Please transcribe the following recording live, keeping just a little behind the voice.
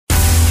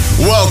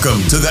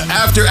Welcome to the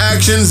After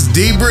Actions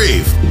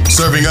Debrief,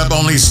 serving up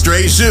only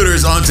straight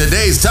shooters on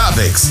today's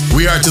topics.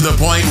 We are to the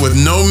point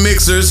with no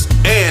mixers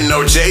and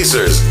no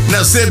chasers.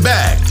 Now sit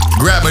back,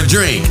 grab a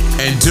drink,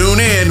 and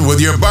tune in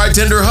with your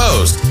bartender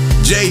host,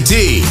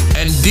 JT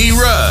and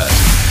D-Rudd.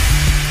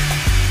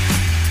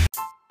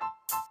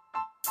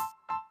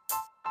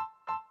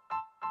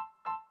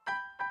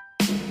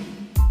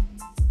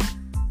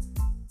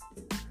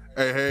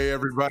 Hey,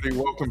 everybody.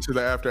 Welcome to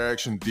the After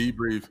Action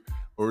Debrief,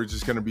 where we're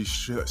just going to be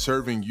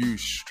serving you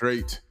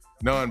straight,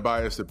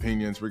 non-biased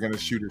opinions. We're going to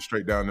shoot it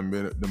straight down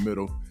the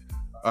middle.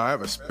 I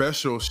have a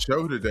special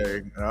show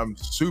today, and I'm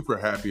super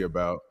happy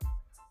about.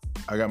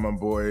 I got my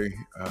boy,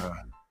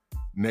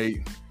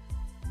 Nate,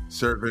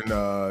 serving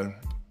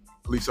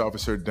police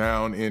officer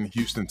down in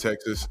Houston,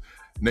 Texas.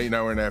 Nate and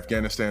I were in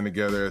Afghanistan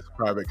together as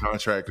private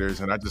contractors,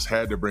 and I just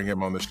had to bring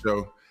him on the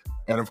show.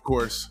 And, of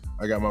course,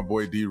 I got my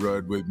boy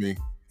D-Rudd with me.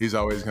 He's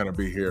always going to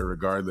be here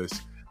regardless.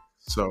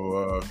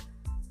 So,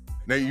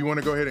 Nate, you want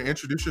to go ahead and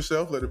introduce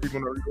yourself? Let the people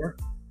know who you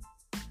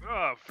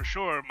are. For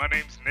sure. My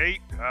name's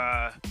Nate.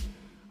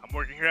 I'm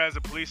working here as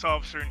a police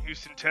officer in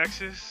Houston,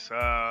 Texas.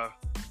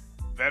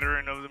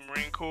 Veteran of the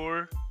Marine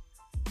Corps.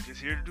 Just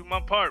here to do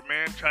my part,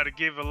 man. Try to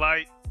give a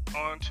light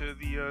onto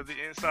the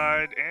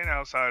inside and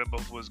outside of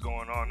both what's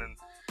going on,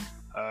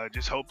 and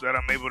just hope that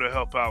I'm able to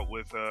help out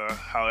with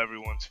how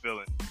everyone's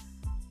feeling.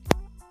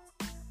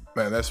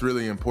 Man, that's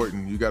really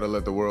important. You got to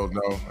let the world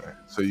know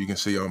so you can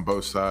see on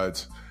both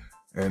sides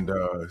and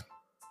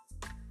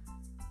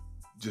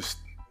just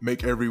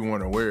make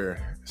everyone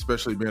aware,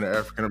 especially being an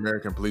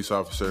African-American police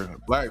officer, a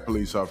black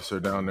police officer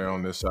down there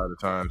on this side of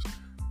times,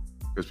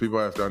 because people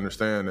have to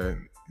understand that,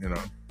 you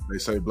know, they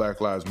say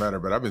Black Lives Matter,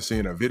 but I've been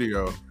seeing a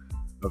video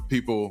of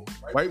people,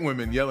 white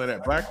women yelling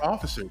at black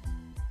officers,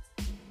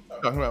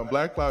 talking about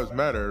Black Lives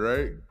Matter,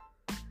 right?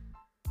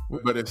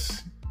 But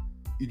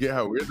you get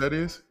how weird that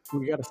is?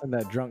 We got to send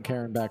that drunk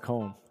Karen back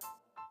home.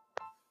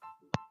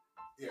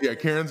 Yeah,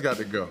 Karen's got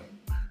to go.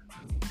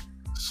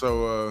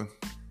 So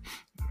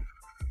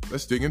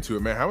let's dig into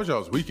it, man. How was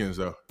y'all's weekends,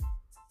 though?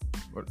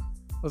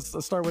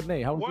 Let's start with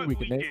Nate. How was your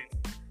weekend, Nate?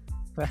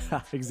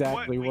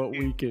 Exactly. What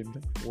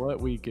weekend? What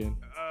weekend?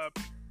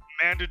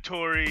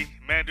 Mandatory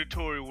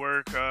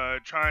work.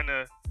 Trying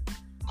to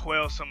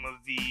quell some of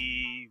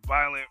the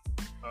violent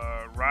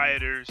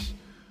rioters.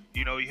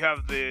 You know, you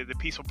have the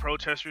peaceful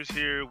protesters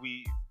here.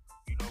 We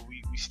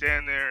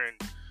stand there and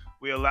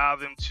we allow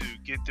them to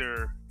get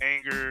their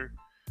anger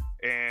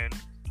and,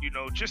 you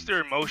know, just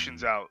their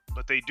emotions out,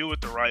 but they do it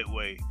the right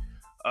way.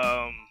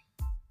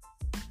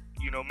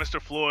 You know,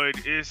 Mr.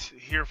 Floyd is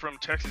here from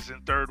Texas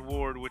in 3rd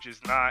Ward, which is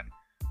not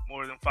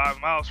more than 5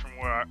 miles from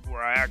where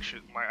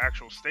my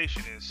actual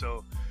station is.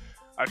 So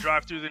I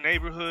drive through the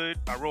neighborhood,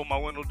 I roll my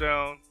window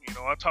down, you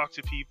know, I talk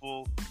to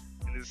people,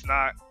 and it's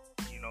not,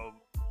 you know,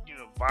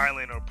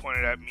 violent or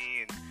pointed at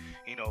me and,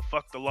 you know,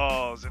 fuck the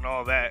laws and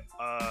all that.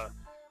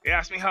 They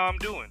ask me how I'm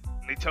doing,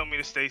 and they tell me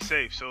to stay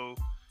safe. So,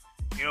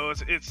 you know,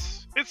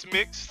 it's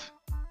mixed.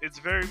 It's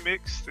very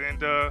mixed,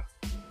 and I'm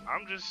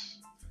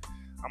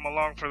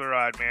along for the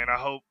ride, man. I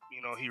hope,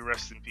 you know, he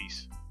rests in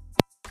peace.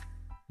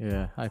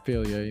 Yeah, I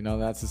feel you. You know,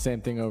 that's the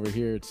same thing over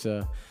here. It's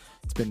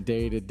been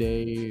day to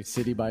day,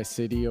 city by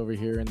city over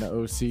here in the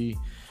OC.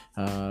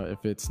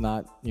 If it's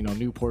not, you know,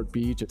 Newport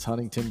Beach, it's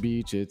Huntington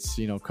Beach, it's,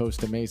 you know,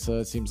 Costa Mesa.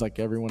 It seems like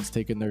everyone's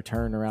taking their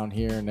turn around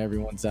here, and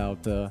everyone's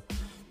out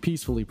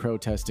peacefully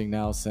protesting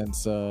now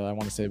since I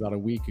want to say about a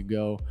week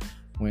ago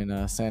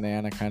when Santa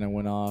Ana kind of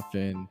went off,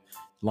 and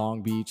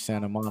Long Beach,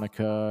 Santa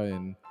Monica,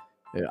 and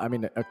I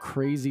mean, a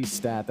crazy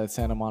stat that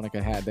Santa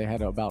Monica had. They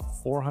had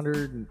about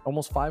 400,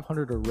 almost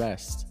 500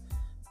 arrests.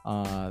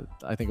 I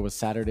think it was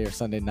Saturday or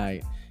Sunday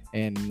night.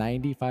 And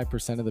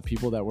 95% of the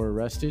people that were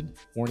arrested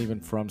weren't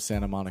even from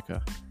Santa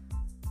Monica.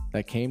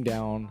 That came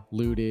down,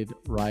 looted,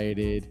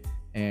 rioted,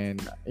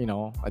 and, you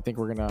know, I think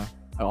we're going to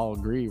all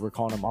agree, we're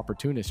calling them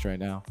opportunists right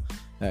now,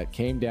 that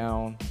came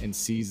down and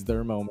seized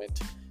their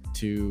moment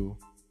to,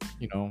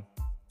 you know,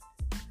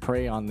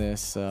 prey on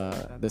this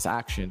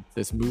action,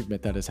 this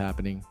movement that is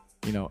happening,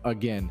 you know,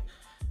 again.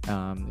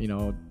 You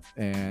know,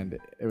 and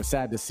it was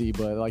sad to see,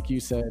 but like you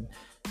said,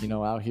 you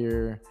know, out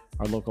here,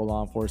 our local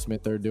law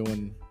enforcement, they're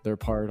doing their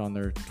part on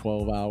their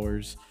 12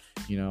 hours,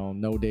 you know,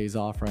 no days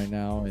off right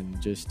now,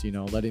 and just, you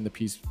know, letting the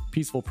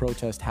peaceful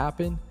protest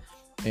happen.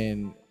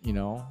 And, you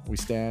know, we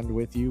stand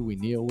with you, we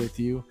kneel with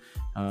you,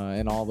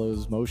 and all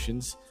those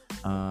motions,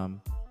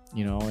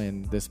 you know,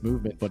 and this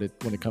movement. But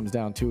when it comes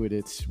down to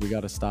it, we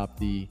got to stop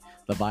the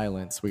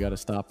violence. We got to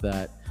stop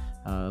that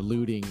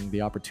looting,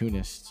 the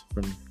opportunists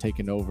from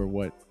taking over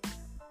what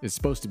is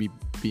supposed to be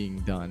being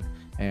done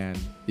and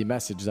the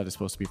message that is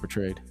supposed to be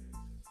portrayed.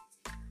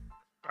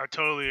 I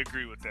totally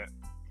agree with that,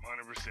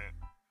 100%.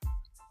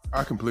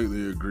 I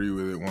completely agree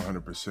with it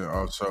 100%.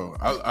 Also,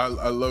 I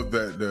love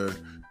that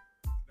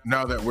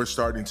now that we're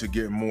starting to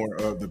get more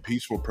of the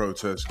peaceful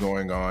protests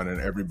going on, and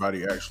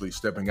everybody actually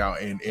stepping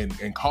out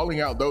and calling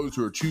out those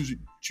who are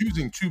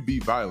choosing to be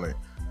violent.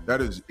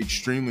 That is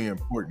extremely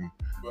important.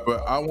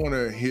 But I want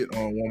to hit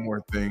on one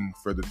more thing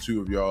for the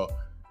two of y'all,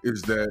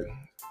 is that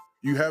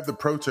you have the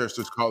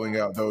protesters calling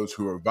out those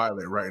who are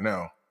violent right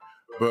now.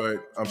 But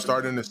I'm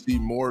starting to see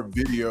more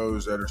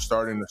videos that are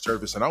starting to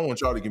surface. And I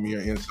want y'all to give me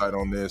your insight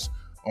on this,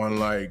 on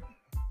like,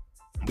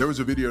 there was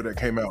a video that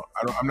came out.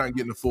 I'm not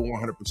getting the full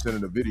 100%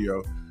 of the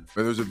video,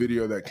 but there's a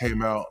video that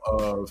came out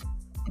of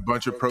a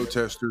bunch of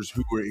protesters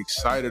who were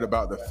excited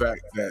about the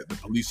fact that the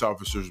police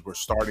officers were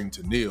starting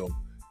to kneel.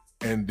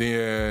 And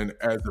then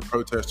as the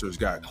protesters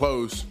got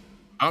close,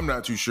 I'm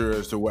not too sure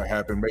as to what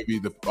happened. Maybe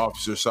the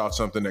officers saw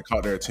something that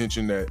caught their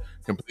attention that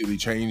completely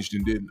changed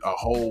and did a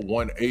whole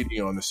 180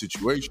 on the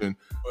situation.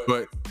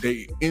 But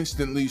they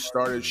instantly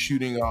started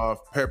shooting off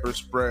pepper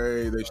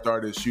spray. They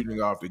started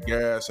shooting off the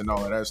gas and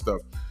all of that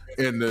stuff.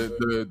 And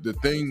the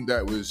thing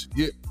that was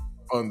hit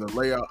on the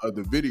layout of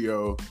the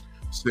video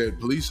said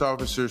police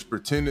officers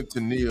pretended to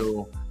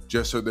kneel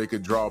just so they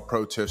could draw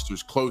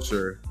protesters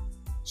closer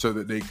so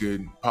that they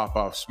could pop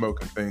off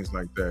smoke and things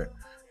like that.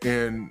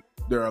 And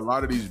there are a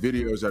lot of these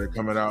videos that are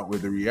coming out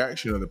with the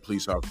reaction of the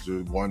police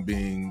officers, one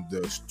being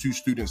the 2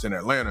 students in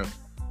Atlanta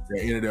that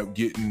ended up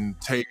getting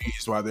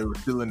tased while they were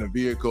still in the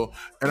vehicle.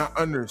 And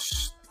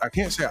I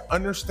can't say I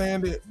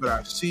understand it, but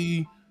I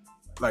see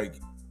like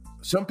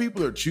some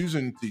people are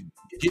choosing to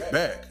get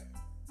back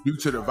due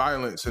to the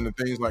violence and the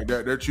things like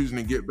that. They're choosing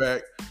to get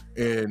back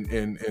and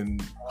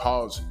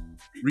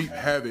reap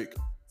havoc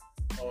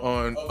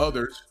on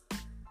others.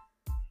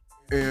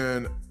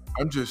 And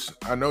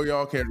I know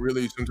y'all can't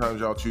really, sometimes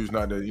y'all choose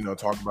not to,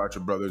 talk about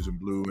your brothers in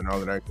blue and all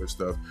of that good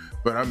stuff.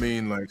 But I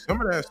mean, like, some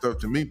of that stuff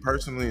to me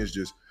personally is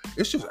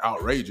it's just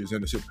outrageous.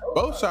 And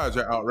both sides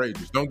are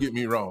outrageous. Don't get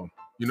me wrong.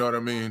 You know what I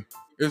mean?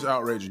 It's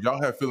outrageous.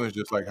 Y'all have feelings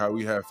just like how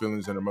we have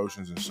feelings and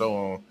emotions and so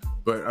on.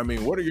 But I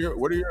mean, what are your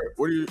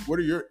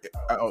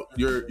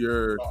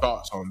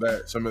thoughts on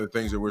that? Some of the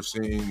things that we're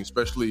seeing,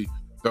 especially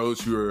those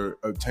who are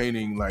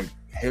obtaining like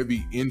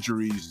heavy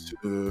injuries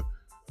to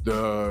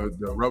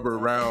the rubber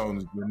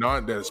rounds,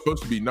 that are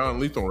supposed to be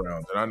non-lethal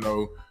rounds. And I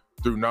know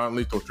through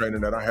non-lethal training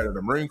that I had in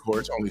the Marine Corps,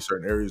 it's only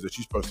certain areas that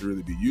you're supposed to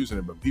really be using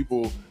it. But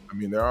people, I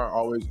mean, there are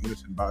always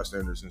innocent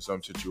bystanders in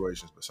some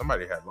situations. But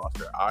somebody had lost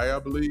their eye, I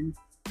believe.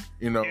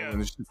 And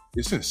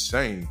it's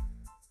insane.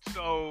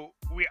 So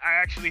I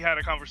actually had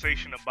a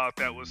conversation about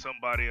that with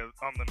somebody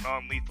on the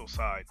non-lethal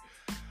side.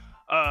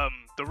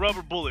 The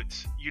rubber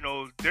bullets,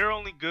 they're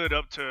only good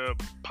up to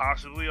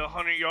possibly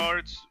 100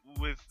 yards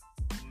with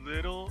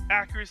little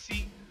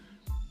accuracy,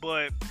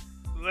 but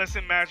let's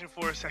imagine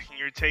for a second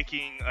you're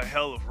taking a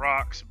hell of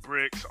rocks,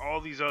 bricks,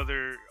 all these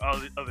other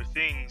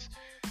things,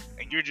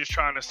 and you're just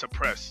trying to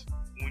suppress.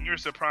 When you're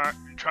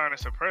trying to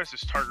suppress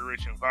this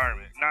target-rich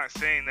environment, not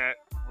saying that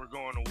we're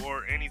going to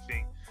war or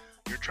anything,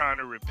 you're trying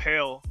to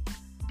repel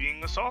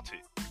being assaulted.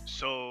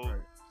 So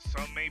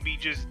some may be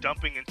just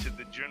dumping into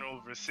the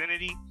general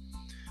vicinity,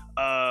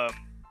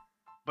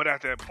 but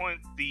at that point,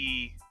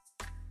 the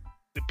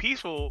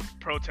peaceful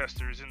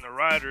protesters and the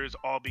rioters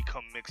all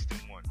become mixed in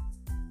one.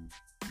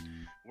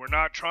 We're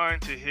not trying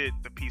to hit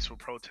the peaceful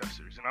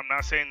protesters. And I'm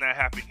not saying that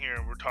happened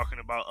here. We're talking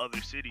about other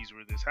cities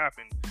where this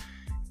happened.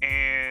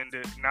 And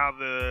now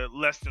the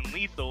less than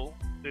lethal,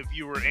 if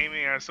you were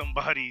aiming at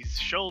somebody's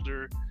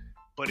shoulder,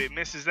 but it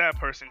misses that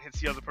person,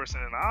 hits the other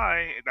person in the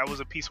eye, that was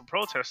a peaceful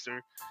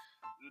protester,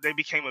 they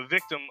became a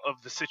victim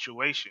of the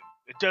situation.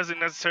 It doesn't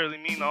necessarily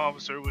mean the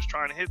officer was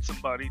trying to hit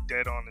somebody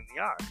dead on in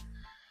the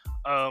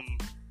eye.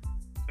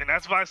 And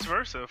that's vice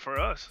versa for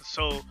us.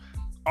 So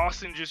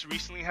Austin just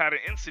recently had an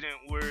incident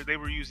where they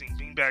were using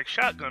beanbag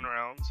shotgun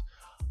rounds.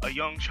 A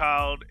young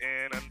child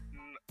and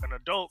an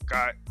adult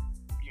got,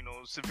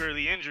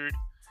 severely injured.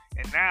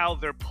 And now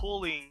they're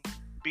pulling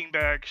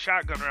beanbag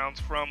shotgun rounds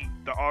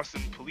from the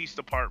Austin Police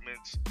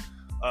Department's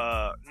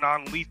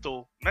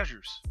non-lethal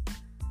measures.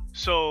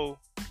 So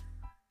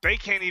they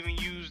can't even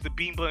use the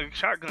beanbag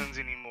shotguns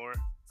anymore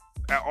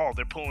at all.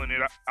 They're pulling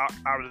it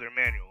out of their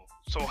manual.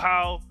 So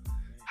how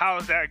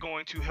is that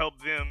going to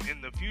help them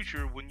in the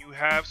future when you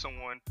have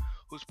someone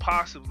who's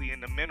possibly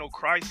in a mental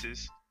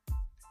crisis,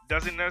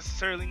 doesn't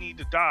necessarily need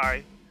to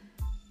die,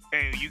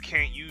 and you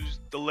can't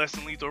use the less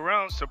than lethal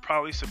rounds to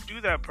probably subdue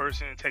that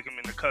person and take them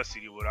into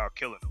custody without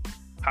killing them?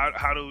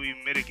 How do we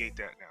mitigate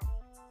that now?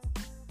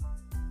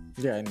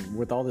 Yeah, and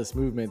with all this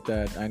movement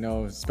that I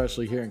know,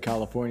 especially here in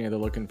California, they're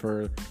looking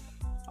for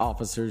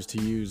officers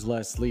to use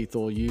less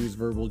lethal, use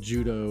verbal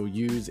judo,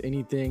 use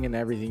anything and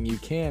everything you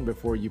can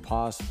before you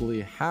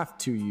possibly have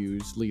to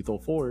use lethal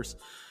force.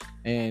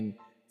 And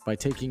by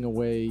taking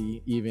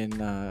away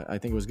even, I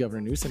think it was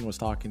Governor Newsom was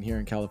talking here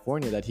in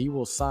California, that he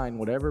will sign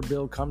whatever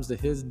bill comes to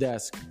his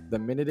desk the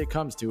minute it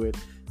comes to it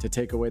to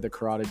take away the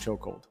carotid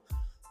chokehold.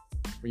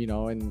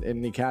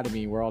 In the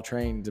academy, we're all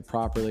trained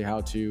properly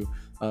how to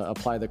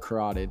apply the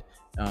carotid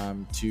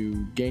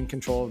to gain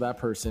control of that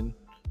person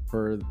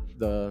for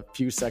the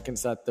few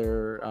seconds that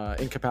they're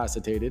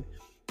incapacitated,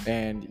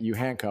 and you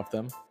handcuff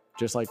them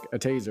just like a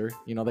taser.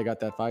 They got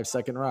that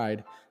 5-second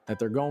ride that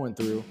they're going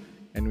through,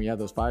 and we have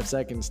those 5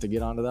 seconds to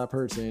get onto that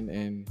person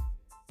and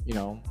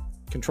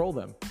control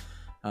them.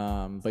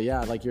 But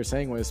yeah, like you're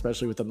saying,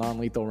 especially with the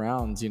non-lethal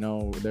rounds,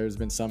 there's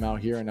been some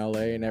out here in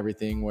LA and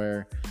everything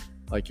where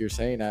like you're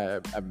saying,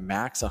 a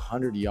max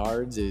 100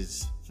 yards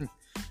is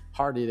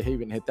hard to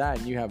even hit that.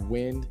 And you have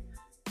wind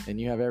and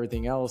you have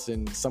everything else,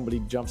 and somebody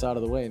jumps out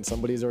of the way and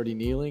somebody's already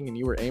kneeling and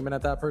you were aiming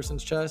at that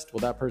person's chest. Well,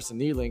 that person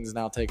kneeling is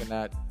now taking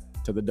that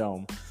to the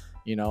dome,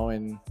 you know.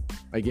 And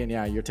again,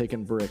 yeah, you're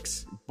taking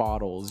bricks,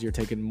 bottles, you're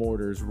taking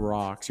mortars,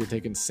 rocks, you're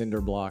taking cinder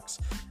blocks.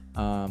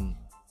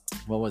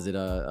 What was it?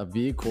 A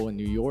vehicle in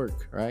New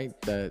York, right?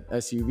 That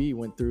SUV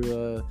went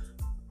through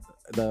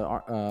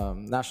the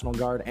National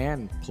Guard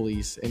and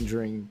police,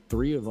 injuring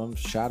 3 of them,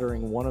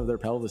 shattering one of their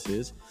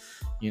pelvises,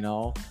 you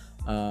know.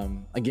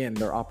 Again,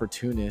 they're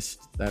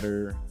opportunists that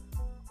are,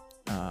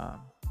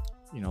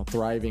 you know,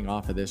 thriving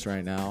off of this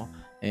right now.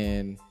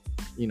 And,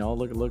 you know,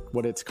 look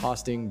what it's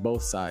costing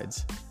both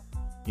sides.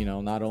 You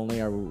know, not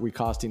only are we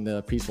costing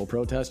the peaceful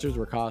protesters,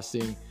 we're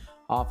costing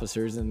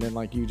officers. And then,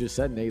 like you just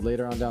said, Nate,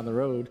 later on down the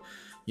road,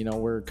 you know,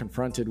 we're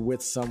confronted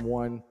with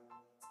someone,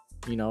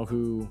 you know,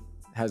 who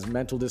has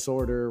mental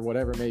disorder,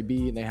 whatever it may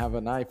be, and they have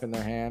a knife in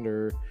their hand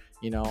or,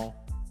 you know,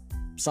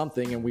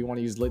 something, and we want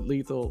to use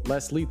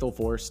less lethal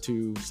force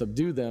to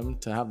subdue them,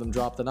 to have them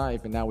drop the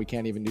knife, and now we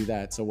can't even do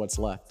that. So what's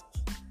left?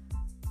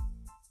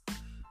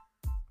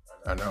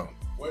 I know.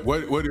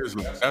 What is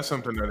left? That's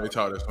something that they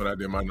taught us when I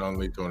did my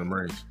non-lethal in the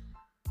Marines.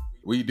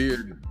 We did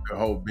the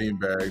whole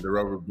beanbag, the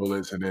rubber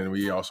bullets, and then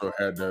we also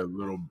had the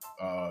little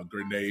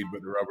grenade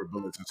with the rubber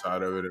bullets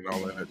inside of it and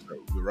all of that stuff,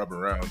 the rubber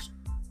rounds.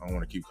 I don't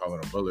want to keep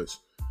calling them bullets.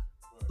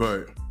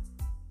 But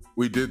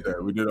we did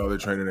that. We did all the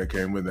training that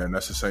came with that, and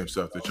that's the same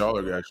stuff that y'all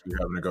are actually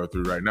having to go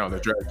through right now,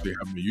 that you're actually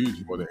having to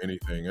use more than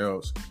anything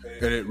else.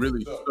 And it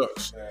really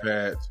sucks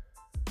that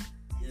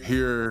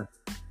here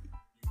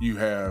you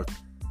have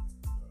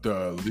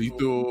the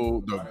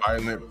lethal, the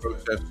violent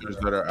protesters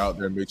that are out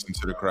there mixed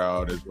into the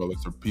crowd, as well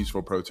as the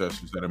peaceful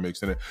protesters that are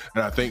mixed in it.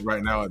 And I think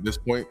right now at this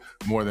point,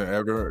 more than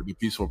ever, the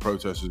peaceful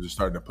protesters are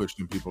starting to push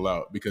them people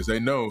out, because they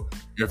know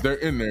if they're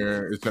in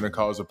there, it's going to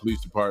cause the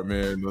police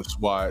department, the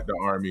SWAT, the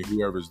Army,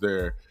 whoever's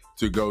there,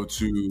 to go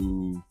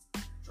to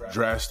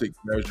drastic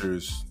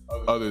measures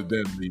other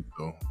than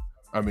lethal.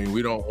 I mean,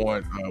 we don't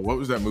want, what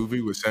was that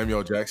movie with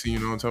Samuel Jackson, you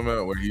know what I'm talking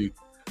about,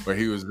 where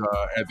he was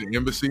at the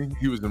embassy.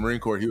 He was in the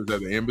Marine Corps. He was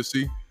at the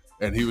embassy,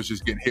 and he was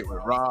just getting hit with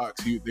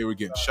rocks. They were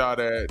getting shot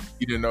at.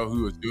 He didn't know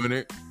who was doing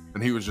it,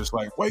 and he was just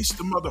like, waste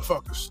the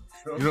motherfuckers.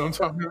 You know what I'm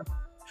talking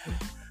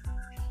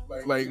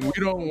about? Like, we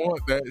don't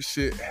want that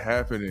shit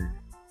happening.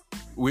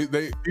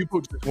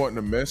 People just want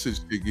the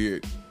message to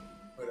get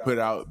put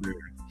out there.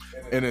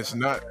 And it's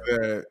not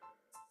that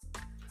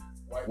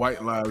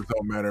white lives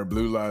don't matter,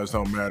 blue lives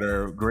don't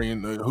matter,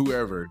 green,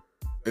 whoever.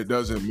 It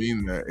doesn't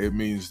mean that. It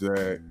means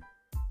that,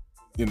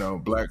 you know,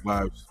 black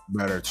lives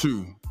matter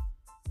too.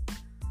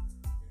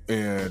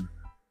 And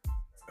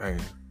hey,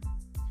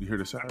 you hear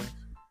the sirens?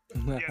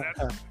 Yeah,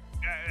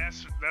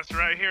 that's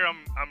right here.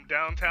 I'm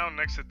downtown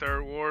next to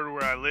Third Ward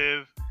where I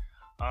live.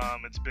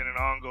 It's been an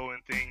ongoing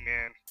thing,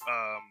 man.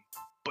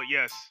 But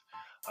yes,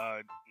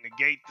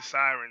 negate the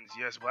sirens.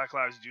 Yes, black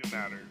lives do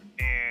matter.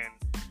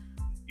 And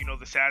you know,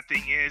 the sad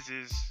thing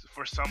is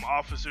for some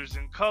officers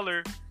in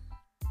color,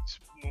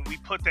 when we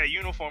put that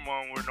uniform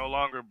on, we're no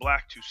longer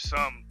black to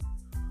some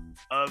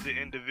of the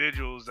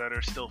individuals that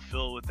are still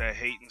filled with that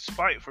hate and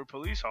spite for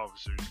police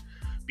officers,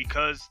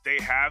 because they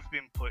have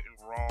been put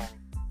in wrong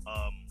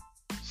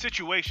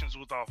situations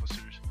with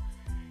officers.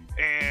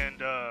 And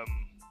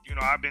you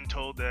know, I've been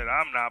told that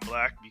I'm not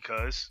black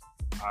because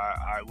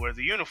I wear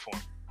the uniform,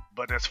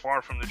 but that's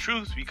far from the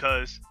truth,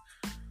 because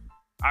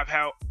I've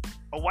had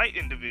a white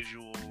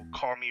individual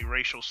call me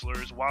racial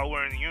slurs while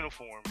wearing the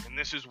uniform, and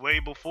this is way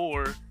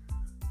before,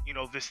 you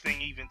know, this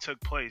thing even took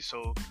place.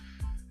 So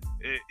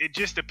it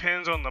just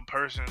depends on the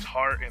person's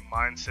heart and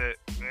mindset,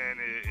 and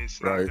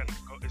it's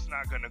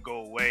not gonna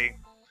go away.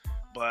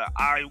 But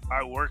I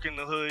work in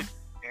the hood,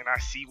 and I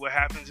see what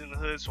happens in the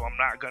hood, so I'm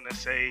not gonna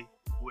say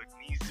what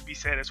needs to be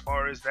said as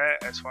far as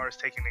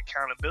taking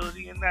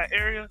accountability in that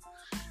area.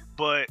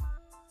 But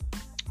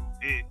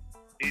it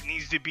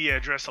needs to be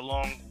addressed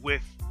along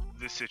with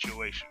the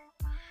situation.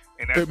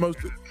 And it most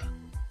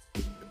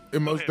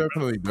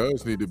definitely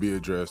does need to be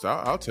addressed.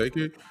 I'll take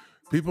it.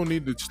 People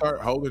need to start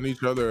holding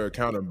each other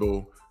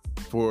accountable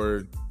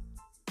for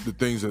the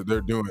things that they're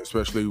doing,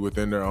 especially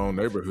within their own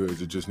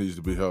neighborhoods. It just needs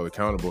to be held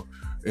accountable.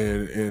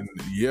 And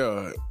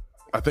yeah,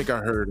 I think I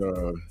heard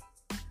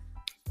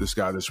this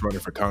guy that's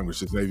running for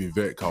Congress, this Navy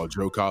vet called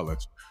Joe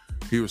Collins.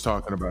 He was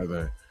talking about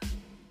that.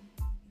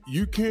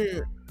 You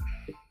can't,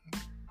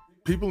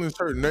 people in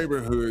certain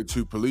neighborhoods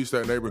who police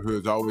that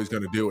neighborhood is always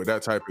going to deal with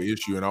that type of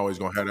issue and always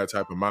going to have that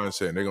type of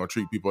mindset, and they're going to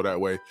treat people that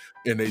way.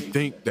 And they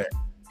think that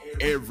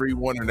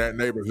everyone in that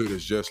neighborhood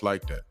is just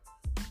like that.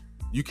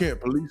 You can't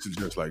police it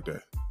just like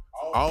that.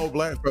 All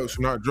black folks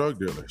are not drug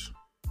dealers.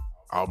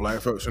 All black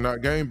folks are not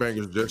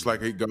gangbangers, just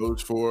like it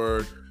goes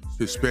for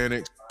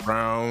Hispanics,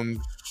 browns,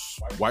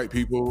 white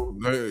people.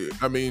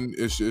 I mean,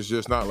 it's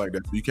just not like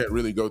that. You can't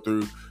really go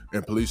through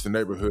and police the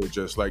neighborhood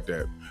just like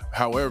that.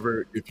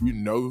 However, if you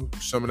know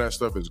some of that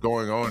stuff is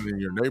going on in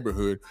your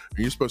neighborhood, and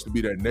you're supposed to be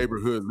that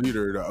neighborhood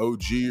leader, the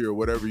OG or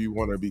whatever you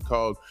want to be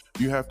called,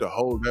 you have to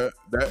hold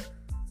that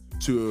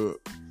to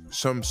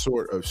some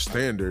sort of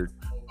standard,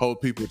 hold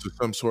people to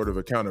some sort of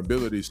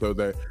accountability so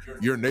that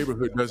your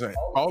neighborhood doesn't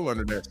fall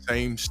under that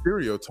same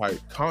stereotype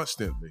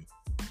constantly.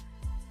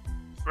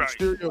 Right.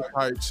 The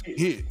stereotypes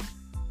hit.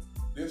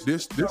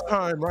 This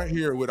time right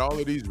here with all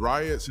of these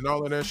riots and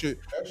all of that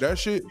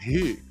shit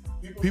hit.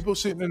 People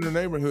sitting in the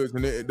neighborhoods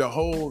and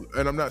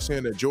and I'm not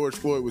saying that George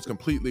Floyd was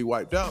completely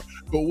wiped out,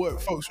 but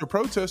what folks were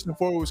protesting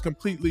for was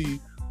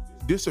completely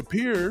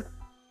disappeared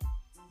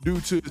due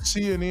to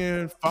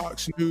CNN,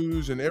 Fox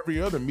News, and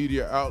every other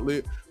media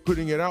outlet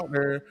putting it out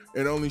there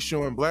and only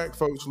showing black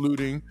folks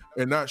looting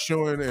and not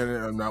showing, and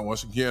I'm not,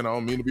 once again, I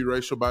don't mean to be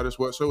racial by this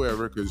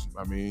whatsoever, because,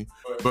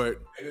 but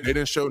they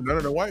didn't show none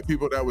of the white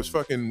people that was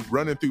fucking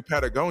running through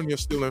Patagonia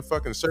stealing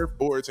fucking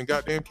surfboards and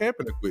goddamn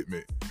camping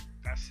equipment.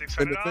 That's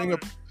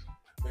 $600.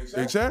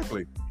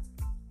 Exactly.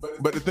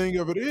 But the thing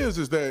of it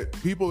is that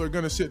people are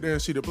going to sit there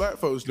and see the black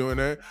folks doing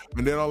that,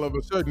 and then all of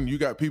a sudden you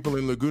got people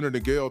in Laguna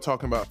Niguel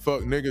talking about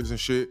fuck niggas and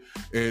shit,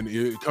 and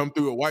you come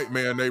through a white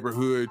man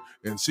neighborhood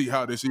and see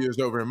how this is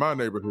over in my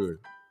neighborhood.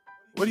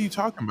 What are you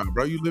talking about,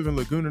 bro? You live in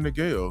Laguna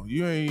Niguel.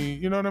 You ain't,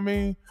 you know what I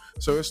mean?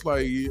 So it's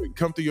like, you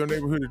come through your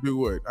neighborhood to do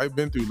what? I've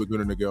been through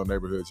Laguna Niguel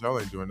neighborhoods. Y'all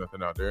ain't doing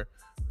nothing out there.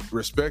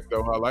 Respect,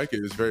 though. I like it.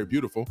 It's very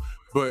beautiful.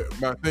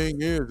 But my thing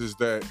is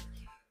that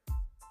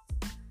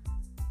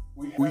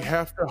we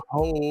have to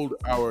hold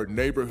our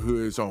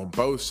neighborhoods on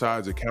both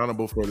sides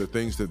accountable for the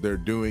things that they're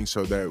doing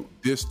so that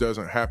this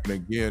doesn't happen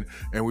again,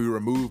 and we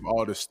remove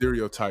all the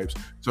stereotypes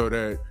so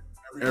that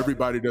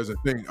everybody doesn't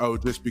think, oh,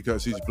 just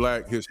because he's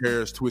black, his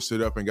hair is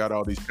twisted up and got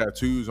all these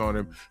tattoos on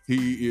him,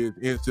 he is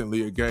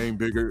instantly a game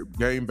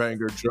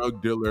banger,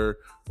 drug dealer,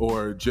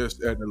 or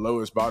just at the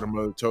lowest bottom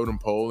of the totem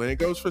pole. And it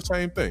goes for the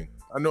same thing.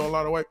 I know a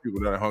lot of white people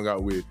that I hung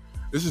out with.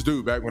 This is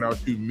dude back when I was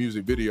shooting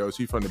music videos.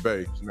 He from the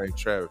Bay. His name's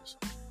Travis.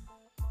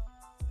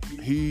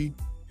 He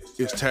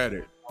is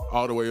tatted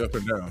all the way up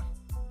and down.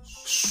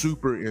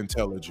 Super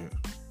intelligent.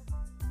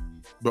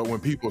 But when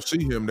people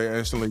see him, they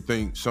instantly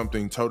think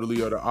something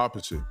totally of the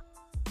opposite.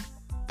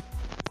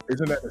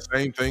 Isn't that the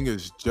same thing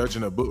as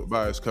judging a book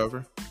by its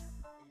cover?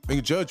 You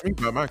can judge me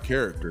by my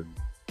character.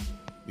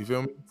 You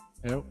feel me?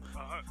 Yep.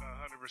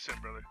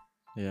 100%, brother.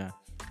 Yeah.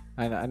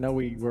 I know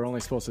we were only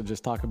supposed to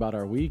just talk about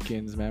our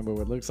weekends, man, but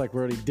it looks like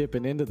we're already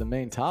dipping into the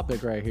main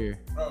topic right here.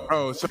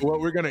 Oh, so what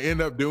we're going to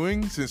end up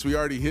doing, since we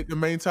already hit the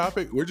main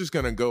topic, we're just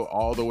going to go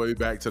all the way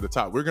back to the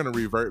top. We're going to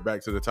revert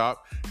back to the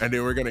top, and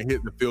then we're going to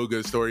hit the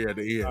feel-good story at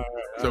the end.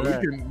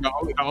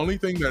 The only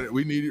thing that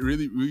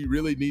we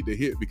really need to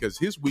hit, because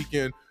his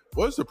weekend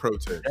was the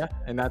protest. Yeah,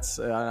 and that's,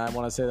 I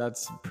want to say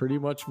that's pretty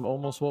much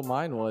almost what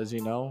mine was,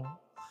 you know.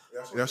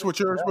 That's what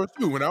you're supposed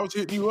to do. When I was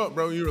hitting you up,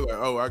 bro, you were like,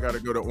 oh, I got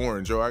to go to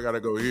Orange. Oh, I got to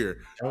go here.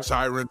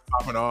 Sirens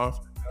popping off.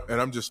 And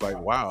I'm just like,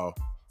 wow.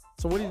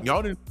 So what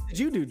did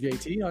you do,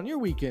 JT, on your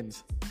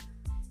weekends?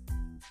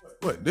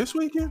 What, this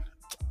weekend?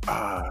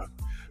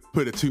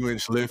 Put a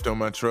 2-inch lift on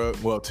my truck.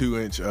 Well,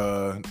 2-inch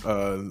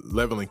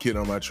leveling kit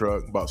on my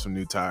truck. Bought some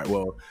new tires.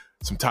 Well,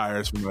 some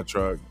tires for my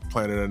truck.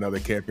 Planning another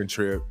camping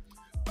trip.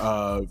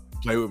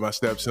 Played with my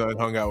stepson.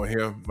 Hung out with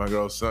him, my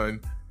girl's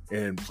son.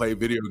 And play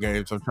video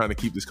games. I'm trying to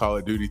keep this Call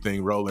of Duty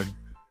thing rolling.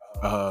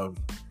 And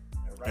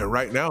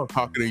right now, I'm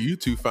talking to you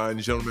two fine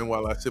gentlemen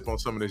while I sip on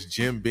some of this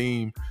Jim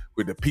Beam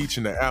with the peach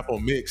and the apple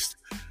mixed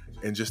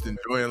and just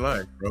enjoying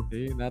life, bro.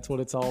 See, and that's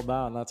what it's all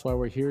about. And that's why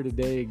we're here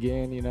today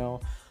again, you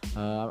know.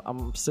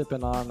 I'm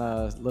sipping on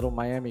a little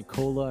Miami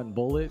Cola and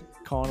Bullet,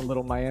 calling a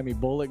little Miami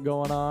Bullet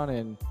going on.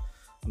 And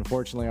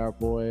unfortunately, our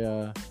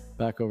boy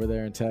back over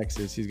there in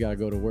Texas, he's got to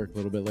go to work a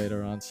little bit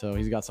later on. So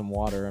he's got some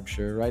water, I'm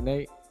sure. Right,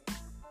 Nate?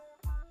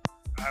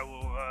 I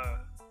will.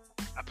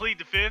 I plead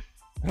the fifth.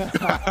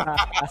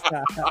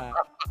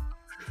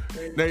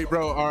 Nate,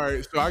 bro. All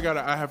right, so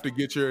I have to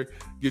get your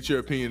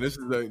opinion. This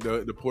is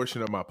the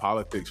portion of my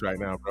politics right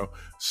now, bro.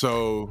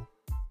 So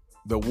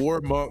the war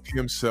monk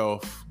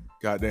himself,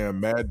 goddamn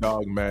Mad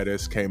Dog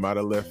Mattis, came out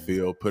of left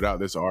field, put out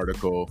this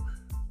article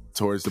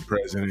towards the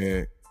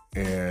president,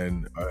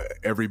 and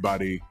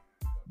everybody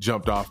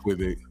jumped off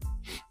with it.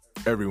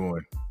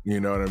 Everyone. You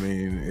know what I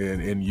mean?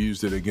 And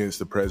used it against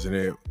the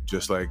president,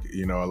 just like,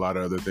 you know, a lot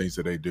of other things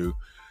that they do.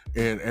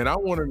 And I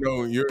want to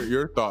know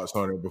your thoughts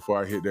on it before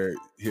I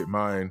hit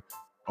mine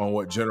on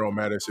what General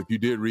Mattis, if you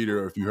did read it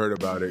or if you heard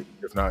about it.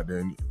 If not,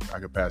 then I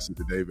could pass it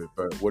to David.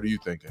 But what are you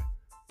thinking?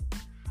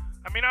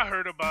 I mean, I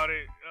heard about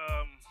it.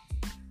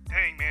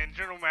 Dang, man,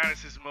 General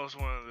Mattis is one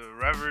of the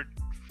revered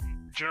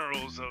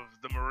generals of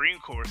the Marine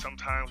Corps.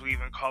 Sometimes we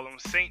even call him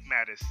Saint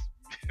Mattis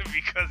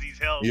because he's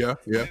held in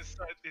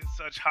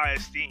such high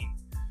esteem.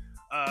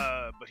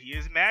 But he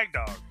is Mad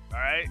Dog, all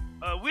right?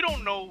 We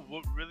don't know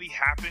what really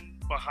happened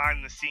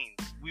behind the scenes.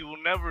 We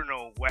will never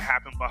know what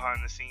happened behind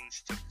the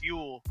scenes to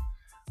fuel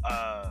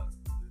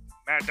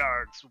Mad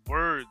Dog's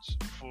words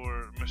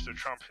for Mr.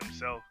 Trump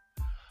himself.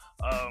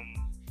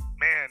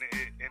 Man,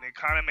 it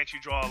kind of makes you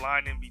draw a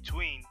line in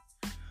between.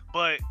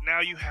 But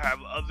now you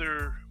have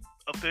other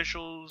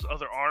officials,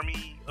 other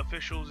Army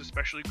officials,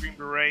 especially Green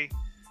Beret,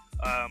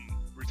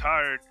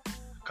 retired,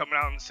 coming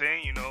out and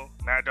saying,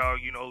 Mad Dog,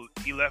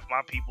 he left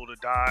my people to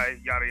die,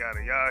 yada,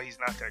 yada, yada. He's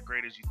not that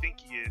great as you think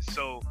he is.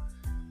 So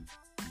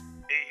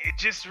it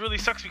just really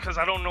sucks because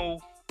I don't know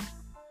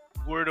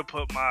where to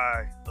put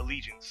my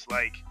allegiance.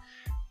 Like,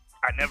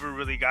 I never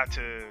really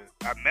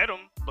I met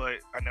him, but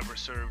I never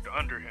served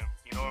under him.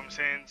 You know what I'm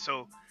saying?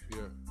 So,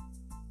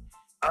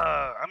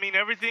 I mean,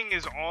 everything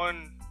is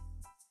on.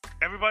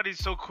 Everybody's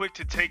so quick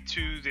to take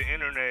to the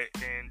internet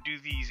and do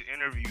these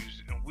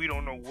interviews, and we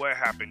don't know what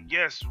happened.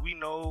 Yes, we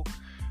know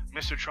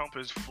Mr. Trump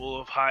is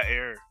full of hot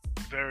air,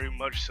 very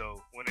much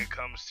so, when it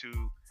comes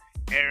to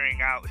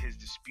airing out his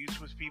disputes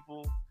with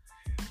people.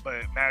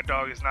 But Mad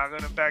Dog is not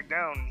going to back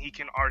down. He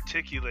can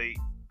articulate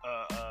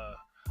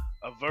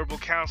a verbal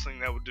counseling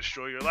that would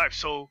destroy your life.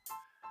 So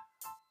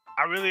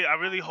I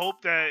really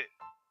hope that,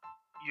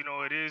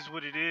 it is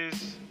what it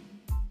is.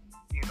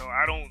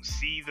 I don't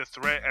see the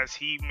threat as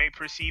he may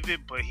perceive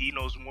it, but he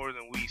knows more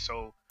than we,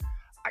 so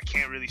I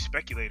can't really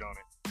speculate on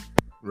it.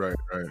 Right.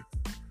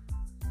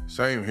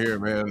 Same here,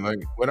 man. Like,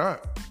 when I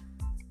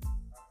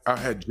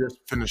had just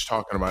finished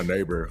talking to my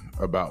neighbor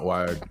about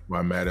why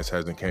Mattis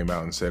hasn't came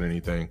out and said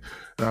anything,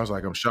 and I was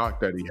like, I'm shocked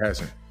that he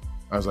hasn't.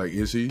 I was like,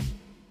 is he?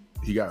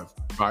 He got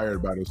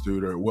fired by this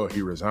dude, or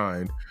he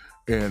resigned.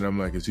 And I'm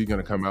like, is he going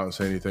to come out and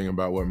say anything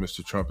about what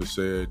Mr. Trump has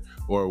said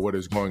or what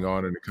is going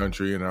on in the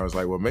country? And I was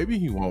like, well, maybe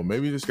he won't.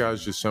 Maybe this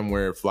guy's just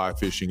somewhere fly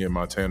fishing in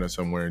Montana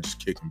somewhere and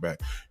just kicking back.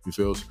 You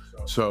feel?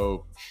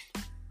 So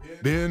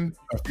then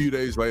a few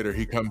days later,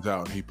 he comes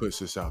out and he puts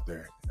this out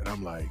there. And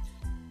I'm like,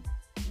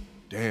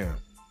 damn.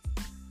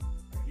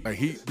 Like,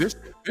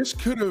 this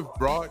could have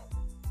brought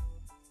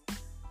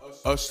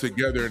us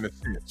together in a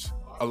sense.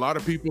 A lot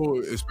of people,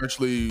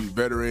 especially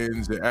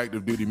veterans and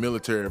active duty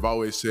military, have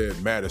always said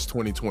Mattis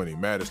 2020,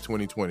 Mattis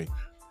 2020.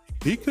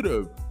 He could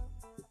have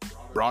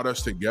brought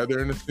us together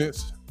in a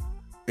sense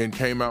and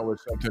came out with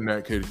something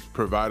that could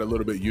provide a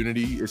little bit of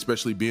unity,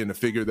 especially being the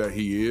figure that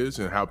he is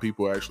and how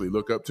people actually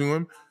look up to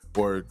him.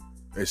 Or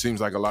it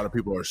seems like a lot of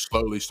people are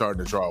slowly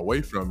starting to draw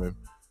away from him.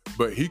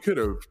 But he could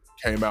have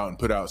came out and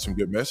put out some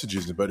good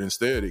messages, but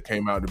instead it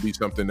came out to be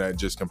something that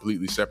just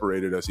completely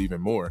separated us even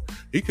more.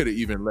 He could have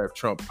even left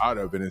Trump out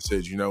of it and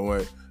said, you know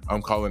what,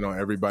 I'm calling on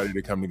everybody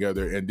to come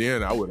together. And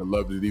then I would have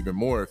loved it even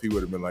more if he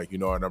would have been like, you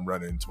know what, I'm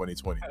running in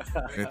 2020.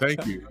 And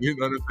thank you. You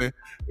know what I'm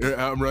saying?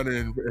 I'm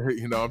running,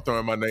 I'm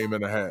throwing my name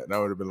in the hat. And I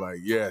would have been like,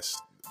 yes,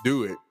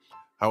 do it.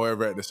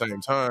 However, at the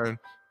same time,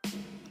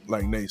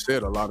 like Nate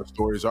said, a lot of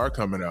stories are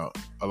coming out.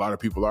 A lot of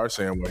people are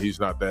saying, well, he's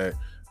not that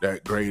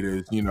great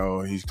as,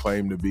 he's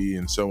claimed to be,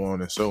 and so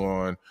on and so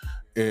on.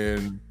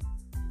 And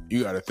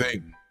you got to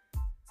think,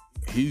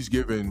 he's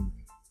giving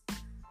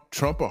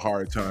Trump a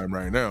hard time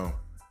right now,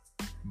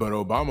 but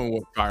Obama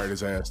fired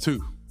his ass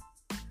too.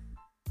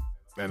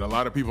 And a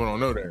lot of people don't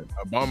know that.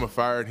 Obama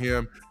fired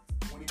him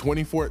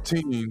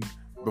 2014.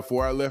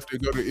 Before I left to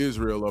go to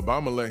Israel,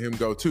 Obama let him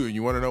go too. And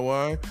you want to know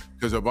why?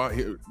 Because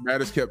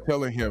Mattis kept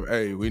telling him,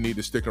 hey, we need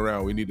to stick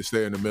around. We need to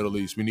stay in the Middle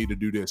East. We need to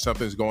do this.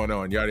 Something's going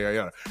on, yada, yada,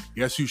 yada.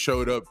 Guess who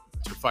showed up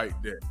to fight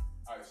that?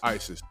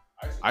 ISIS.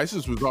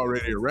 ISIS was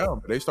already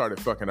around, but they started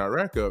fucking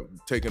Iraq up,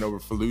 taking over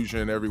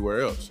Fallujah and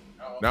everywhere else.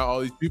 Now all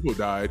these people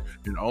died,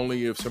 and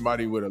only if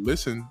somebody would have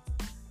listened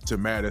to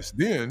Mattis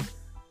then,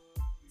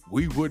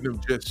 we wouldn't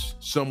have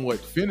just somewhat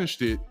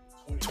finished it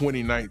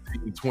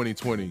 2019,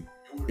 2020.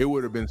 It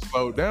would have been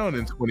slowed down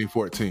in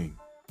 2014.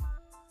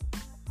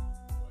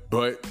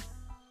 But,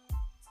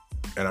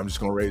 and I'm just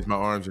going to raise my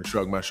arms and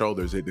shrug my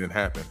shoulders, it didn't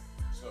happen.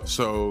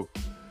 So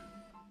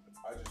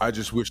I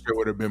just wish there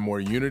would have been more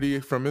unity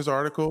from his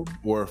article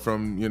or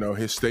from,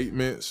 his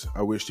statements.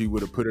 I wish he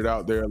would have put it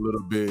out there a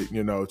little bit,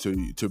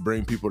 to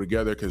bring people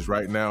together. Because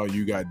right now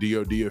you got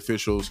DOD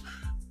officials,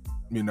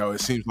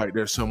 it seems like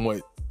they're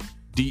somewhat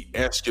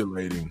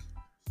de-escalating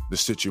the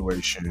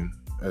situation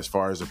as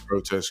far as the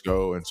protests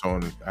go and so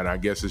on. And I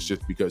guess it's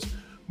just because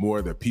more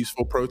of the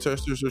peaceful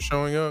protesters are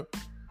showing up.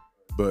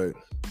 But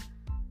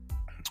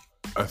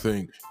I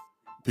think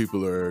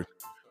people are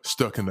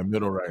stuck in the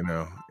middle right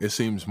now. It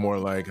seems more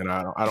like, and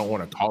I don't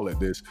want to call it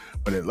this,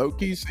 but it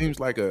low-key seems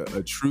like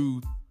a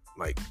true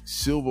like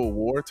Civil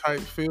War type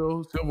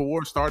feel. Civil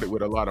War started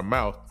with a lot of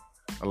mouth,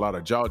 a lot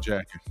of jaw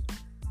jacking,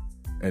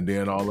 and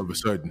then all of a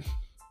sudden.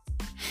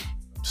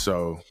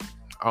 So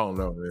I don't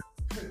know, man.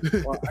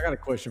 Well, I got a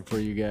question for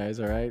you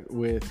guys, all right?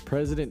 With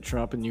President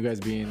Trump and you guys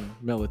being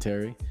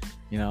military,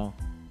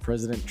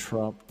 President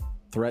Trump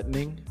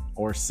threatening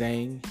or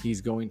saying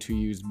he's going to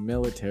use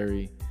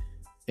military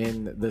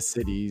in the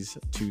cities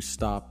to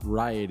stop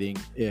rioting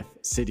if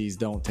cities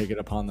don't take it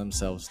upon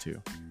themselves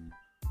to.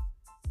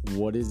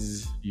 What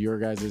is your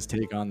guys'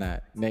 take on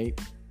that? Nate?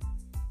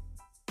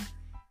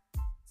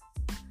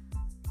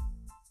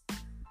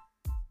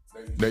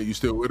 Nate, you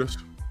still with us?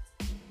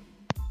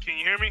 Can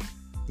you hear me?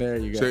 There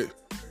you go.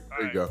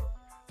 There you go.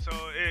 So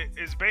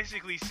it's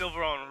basically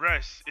civil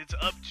unrest. It's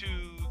up to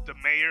the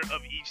mayor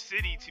of each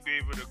city to be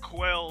able to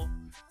quell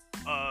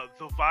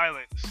the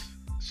violence,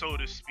 so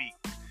to speak.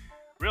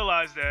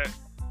 Realize that,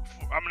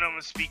 I'm going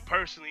to speak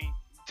personally,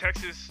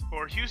 Texas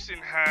or Houston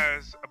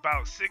has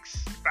about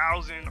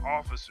 6,000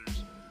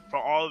 officers. for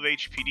all of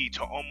HPD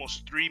to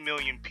almost 3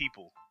 million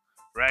people,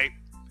 right?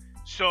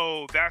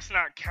 So that's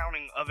not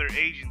counting other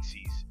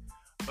agencies.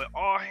 But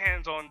all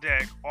hands on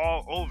deck,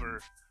 all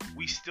over,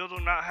 we still do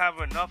not have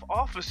enough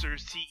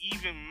officers to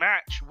even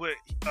match what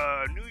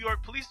New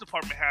York Police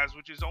Department has,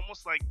 which is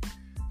almost like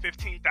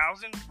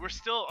 15,000. We're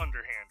still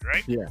underhand,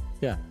 right?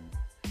 Yeah.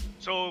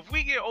 So if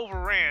we get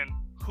overran,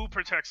 who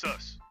protects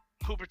us?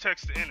 Who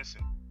protects the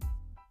innocent?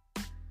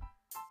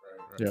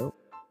 Yep.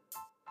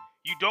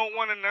 You don't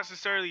want to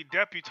necessarily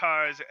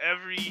deputize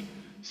every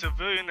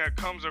civilian that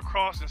comes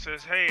across and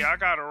says, hey, I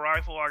got a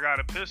rifle, I got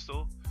a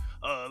pistol,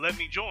 let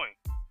me join.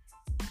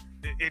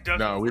 It doesn't.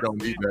 No, we don't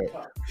need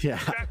that. Yeah.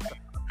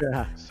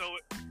 Yeah. So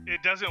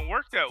it doesn't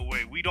work that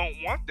way. We don't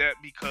want that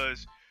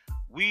because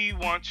we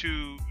want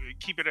to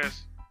keep it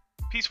as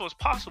peaceful as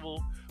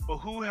possible. But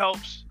who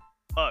helps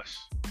us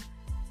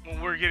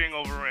when we're getting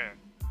overran?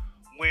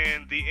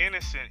 When the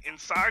innocent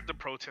inside the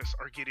protests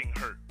are getting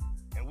hurt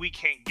and we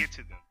can't get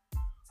to them.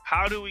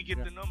 How do we get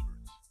the numbers?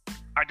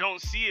 I don't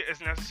see it as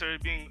necessarily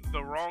being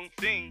the wrong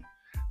thing,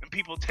 and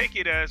people take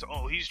it as,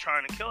 oh, he's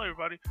trying to kill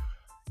everybody.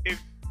 If,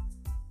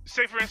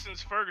 say for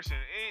instance, Ferguson,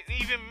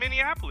 even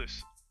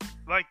Minneapolis,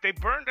 like they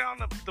burned down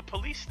the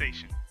police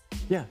station.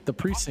 Yeah, the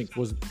precinct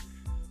was.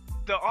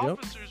 The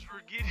officers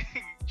were getting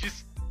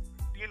just,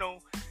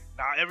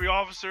 not every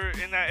officer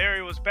in that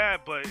area was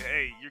bad, but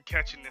hey, you're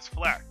catching this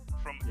flack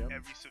from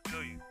every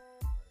civilian.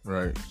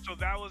 Right. So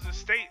that was a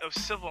state of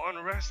civil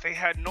unrest. They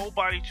had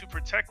nobody to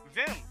protect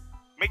them,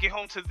 make it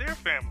home to their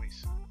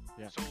families.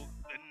 Yeah. So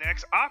the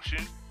next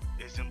option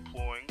is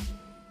employing,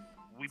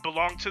 we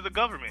belong to the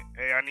government.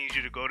 Hey, I need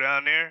you to go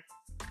down there.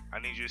 I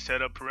need you to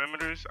set up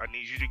perimeters. I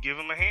need you to give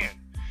them a hand.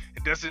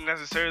 It doesn't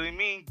necessarily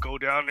mean go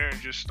down there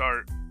and just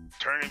start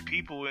turning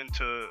people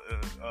into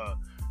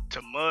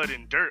to mud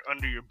and dirt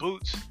under your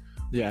boots.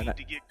 Yeah.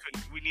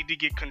 We need to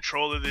get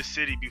control of this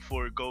city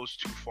before it goes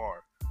too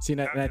far. See,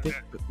 and I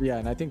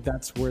think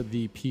that's where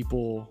the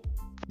people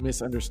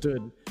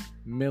misunderstood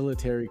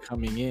military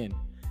coming in.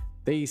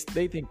 They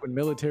think when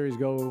militaries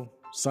go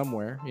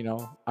somewhere,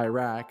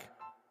 Iraq,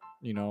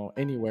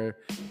 anywhere,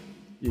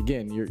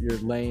 again, you're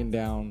laying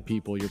down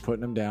people, you're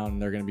putting them down,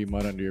 and they're going to be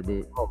mud under your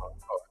boot.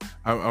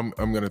 I'm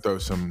going to throw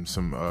some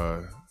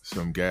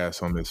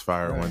gas on this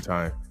fire one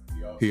time.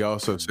 He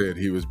also said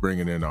he was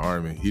bringing in the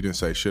Army. He didn't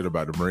say shit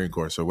about the Marine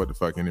Corps, so what the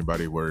fuck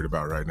anybody worried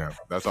about right now?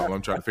 That's all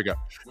I'm trying to figure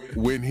out.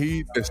 When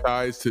he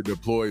decides to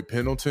deploy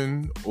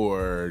Pendleton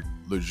or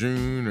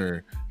Lejeune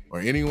or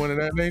anyone of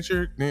that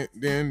nature,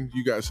 then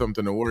you got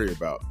something to worry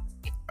about.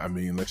 I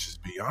mean, let's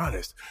just be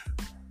honest.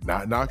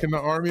 Not knocking the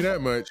Army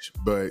that much,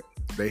 but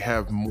they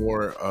have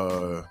more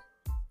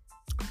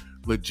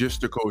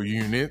logistical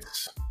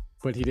units.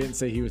 But he didn't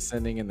say he was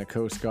sending in the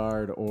Coast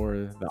Guard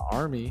or the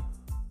Army.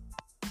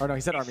 Oh no,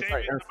 he said Army.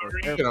 Sorry,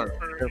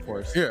 Air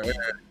Force. Yeah.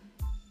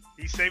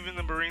 He's saving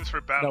the Marines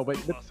for battle. No, but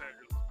Los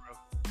Angeles,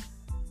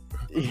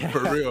 bro. Yeah. For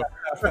real.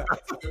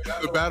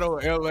 The Battle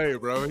of LA,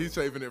 bro. He's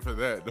saving it for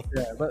that.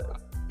 Yeah, but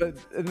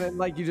and then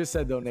like you just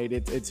said though, Nate,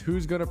 it's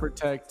who's gonna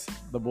protect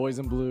the boys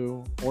in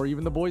blue or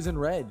even the boys in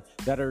red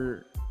that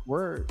are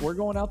we're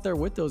going out there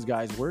with those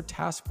guys. We're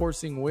task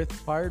forcing with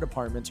fire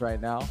departments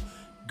right now,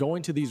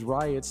 going to these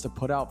riots to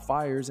put out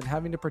fires and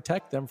having to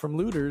protect them from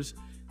looters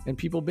and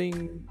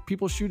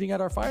people shooting at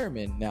our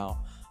firemen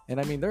now. And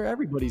I mean, they're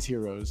everybody's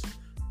heroes,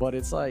 but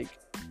it's like,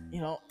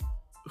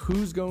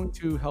 who's going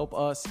to help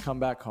us come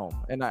back home?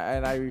 And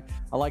I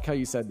like how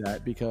you said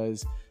that,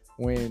 because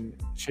when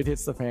shit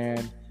hits the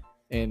fan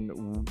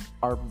and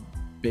our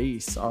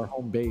base, our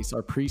home base,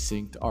 our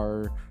precinct,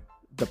 our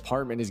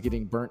department is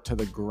getting burnt to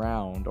the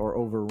ground or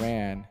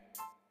overran,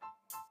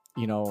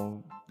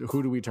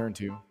 who do we turn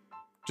to?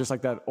 Just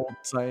like that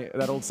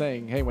old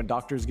saying, hey, when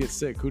doctors get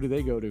sick, who do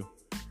they go to?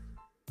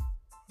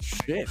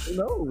 Shit, who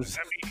knows?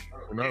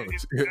 I mean,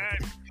 it's bad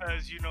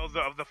because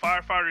the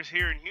firefighters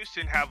here in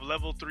Houston have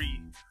level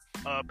 3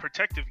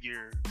 protective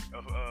gear,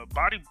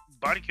 body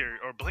carrier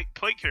or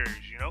plate carriers.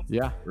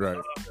 Yeah, right.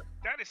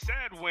 That is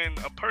sad when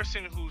a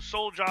person whose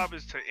sole job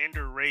is to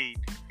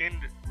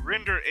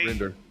render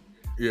aid,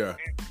 yeah,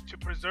 to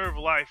preserve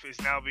life is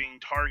now being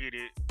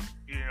targeted.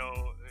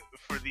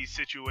 For these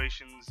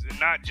situations, and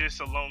not just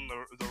alone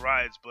the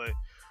riots, but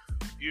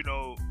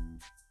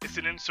it's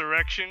an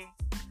insurrection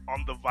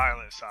on the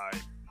violent side.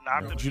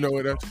 Not you know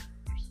what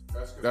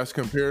that's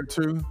compared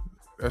to?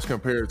 That's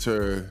compared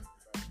to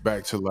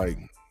back to like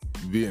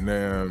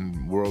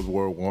Vietnam, World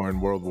War I,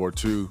 World War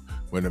II,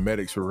 when the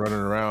medics were running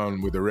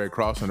around with the Red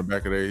Cross on the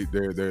back of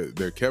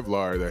their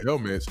Kevlar, their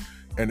helmets,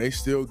 and they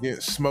still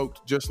get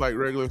smoked just like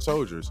regular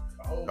soldiers.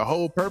 The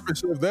whole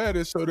purpose of that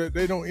is so that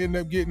they don't end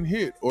up getting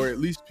hit, or at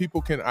least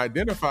people can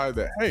identify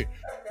that, hey,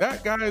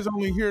 that guy is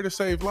only here to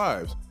save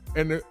lives.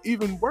 And the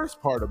even worse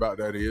part about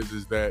that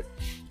is that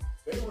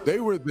they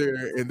were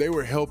there and they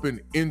were helping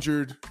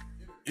injured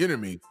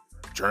enemies,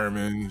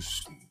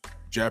 Germans,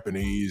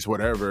 Japanese,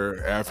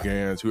 whatever,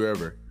 Afghans,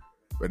 whoever,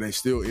 but they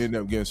still end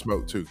up getting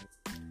smoked too.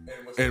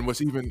 And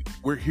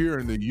we're here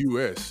in the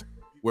U.S.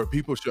 where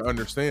people should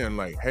understand,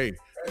 like, hey,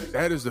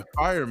 That is the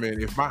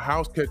fireman. If my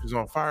house catches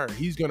on fire,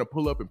 he's gonna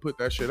pull up and put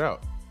that shit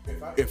out.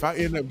 If I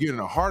end up getting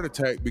a heart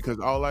attack because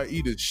all I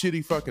eat is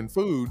shitty fucking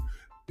food,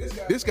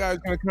 this guy's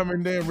gonna come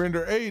in there and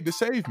render aid to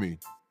save me.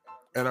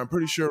 And I'm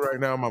pretty sure right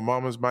now my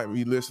mamas might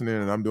be listening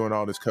and I'm doing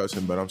all this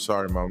cussing, but I'm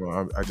sorry,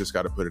 mama. I just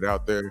got to put it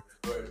out there.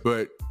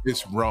 But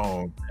it's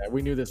wrong. Yeah,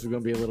 we knew this was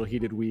going to be a little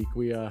heated week.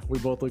 We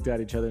both looked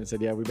at each other and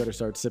said, yeah, we better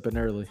start sipping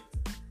early.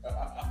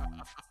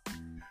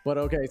 But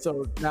okay,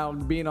 so now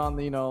being on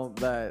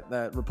the,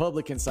 that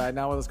Republican side,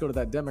 now let's go to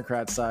that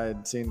Democrat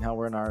side, seeing how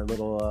we're in our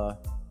little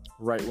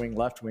right-wing,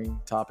 left-wing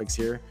topics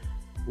here.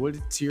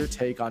 What's your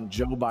take on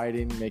Joe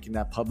Biden making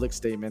that public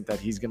statement that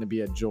he's going to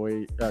be at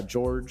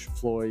George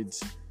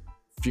Floyd's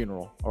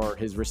funeral or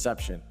his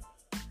reception?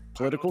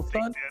 Political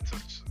stunt?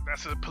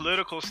 That's a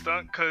political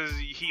stunt because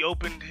he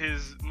opened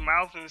his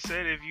mouth and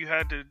said if you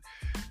had to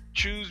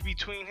choose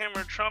between him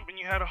or Trump and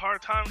you had a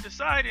hard time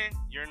deciding,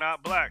 you're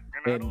not black.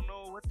 And I don't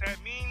know what that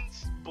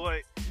means,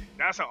 but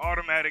that's an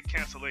automatic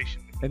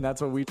cancellation. And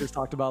that's what we just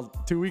talked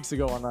about 2 weeks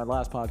ago on our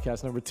last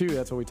podcast, number 2.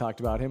 That's what we talked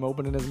about, him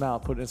opening his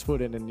mouth, putting his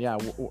foot in, and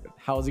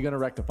how is he going to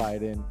rectify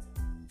it in?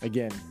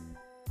 Again,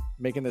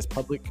 making this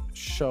public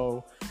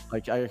show.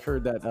 Like I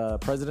heard that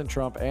President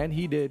Trump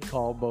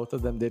both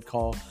of them did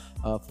call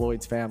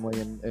Floyd's family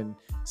and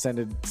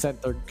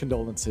sent their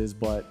condolences,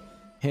 but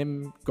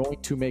him going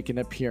to make an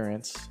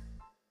appearance.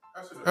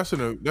 That's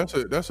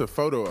a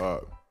photo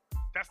op.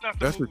 That's not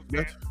the move.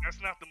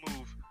 That's not the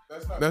move.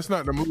 That's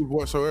not the move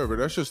whatsoever.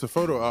 That's just a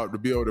photo op to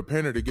be able to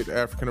pander to get the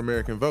African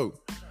American vote.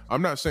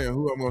 I'm not saying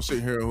who I'm going to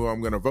sit here and who I'm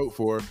going to vote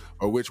for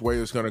or which way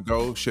it's going to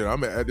go. Shit,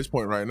 I'm at this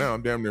point right now,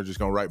 I'm damn near just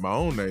going to write my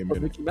own name.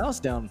 Put Mickey Mouse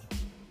down.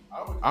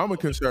 I'm a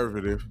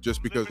conservative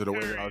just because of the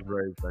way I was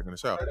raised back in the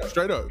South.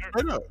 Straight up.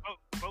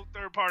 Vote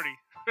third party.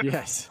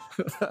 Yes.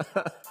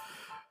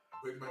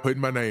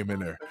 Putting my name in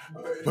there.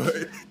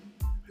 But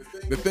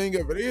the thing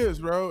of it is,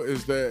 bro,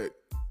 is that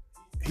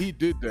he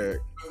did that.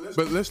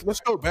 But let's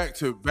go back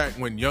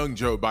when young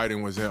Joe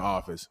Biden was in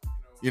office.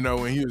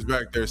 When he was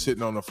back there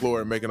sitting on the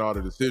floor and making all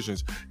the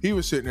decisions, he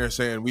was sitting there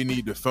saying, we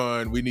need to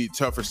fund, we need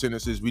tougher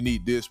sentences, we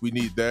need this, we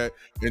need that,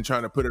 and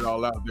trying to put it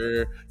all out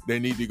there. They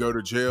need to go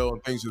to jail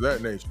and things of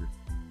that nature.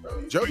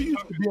 Joe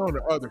used to be on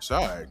the other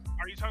side.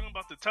 Are you talking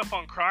about the Tough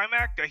on Crime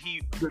Act that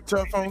he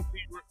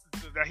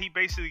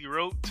basically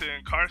wrote to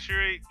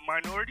incarcerate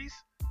minorities?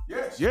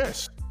 Yes.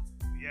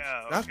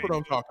 Yeah. That's what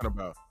I'm talking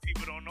about.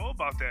 People don't know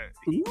about that.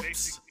 He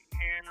basically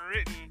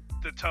handwritten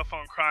the Tough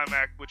on Crime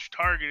Act, which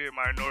targeted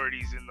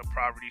minorities in the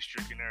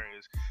poverty-stricken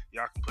areas.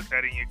 Y'all can put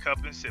that in your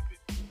cup and sip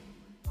it.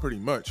 Pretty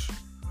much.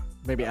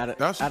 Maybe add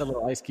a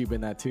little ice cube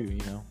in that too,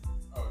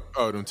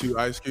 Oh, them 2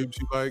 ice cubes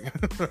you like?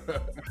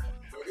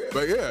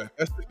 But yeah,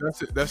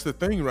 that's the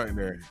thing right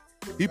there.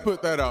 He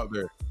put that out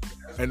there.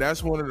 And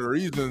that's one of the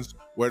reasons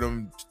where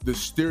the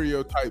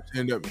stereotypes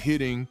end up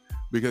hitting,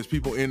 because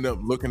people end up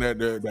looking at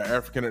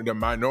the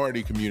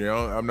minority community.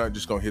 I'm not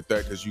just going to hit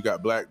that because you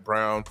got black,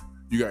 brown,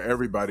 you got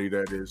everybody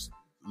that is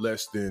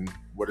less than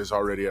what is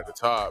already at the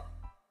top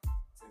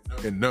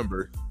in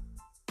numbers.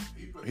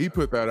 He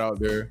put that out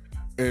there,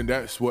 and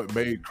that's what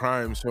made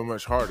crime so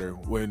much harder.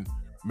 When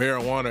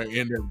marijuana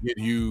ended up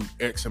getting you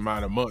X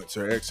amount of months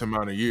or X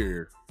amount of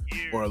years,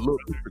 or a little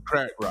piece of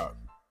crack rock,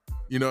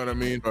 you know what I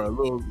mean? Or a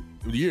little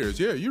years.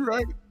 Yeah, you're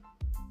right.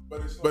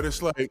 But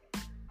it's like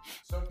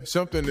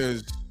something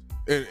is,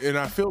 and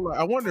I feel like,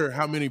 I wonder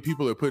how many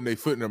people are putting their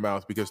foot in their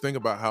mouth, because think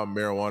about how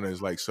marijuana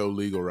is like so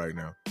legal right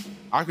now.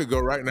 I could go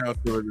right now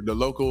to the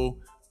local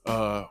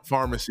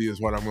pharmacy is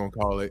what I'm going to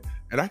call it,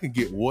 and I can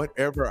get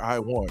whatever I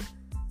want.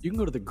 You can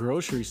go to the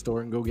grocery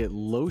store and go get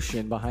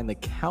lotion behind the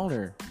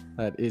counter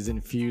that is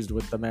infused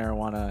with the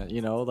marijuana,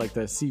 like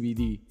the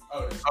CBD.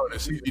 Oh, the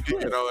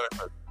CBD and all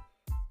that.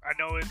 I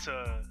know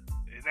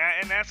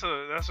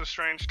that's a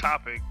strange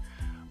topic,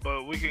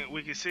 but we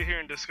can sit here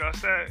and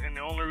discuss that. And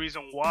the only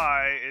reason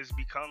why it's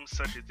become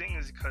such a thing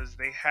is because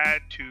they had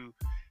to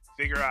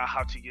figure out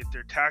how to get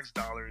their tax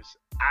dollars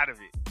out of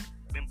it.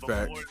 And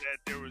before that,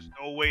 there was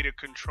no way to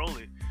control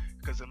it,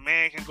 because a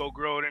man can go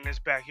grow it in his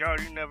backyard.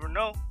 You never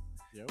know.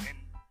 Yep. And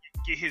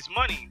get his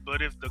money.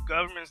 But if the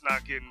government's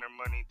not getting their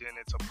money, then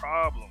it's a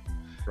problem.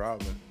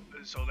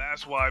 So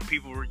that's why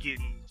people were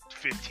getting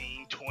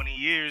 15, 20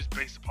 years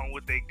based upon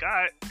what they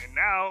got. And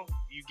now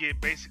you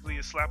get basically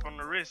a slap on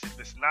the wrist if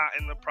it's not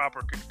in the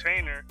proper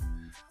container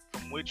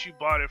from which you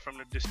bought it from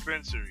the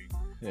dispensary.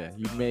 Yeah,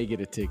 you may get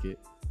a ticket.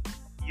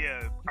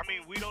 Yeah, I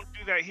mean, we don't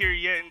do that here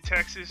yet in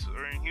Texas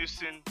or in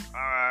Houston.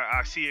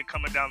 I see it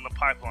coming down the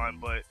pipeline,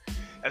 but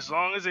as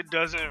long as it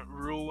doesn't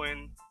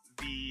ruin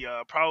the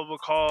probable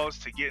cause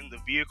to get in the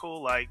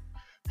vehicle, like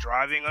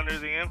driving under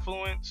the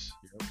influence,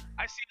 yep,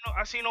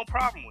 I see no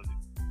problem with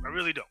it. I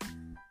really don't.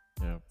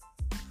 Yeah.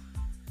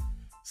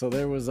 So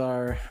there was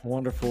our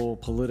wonderful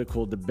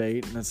political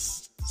debate.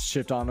 Let's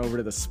shift on over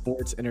to the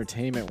sports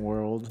entertainment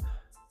world.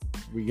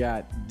 We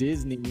got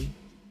Disney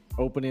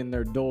opening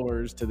their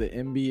doors to the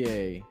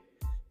NBA,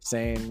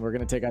 saying we're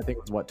going to take, I think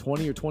it was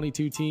 20 or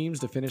 22 teams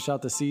to finish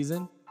out the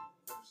season.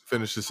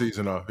 Finish the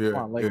season off, yeah.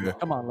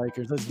 Come on,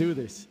 Lakers. Let's do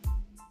this.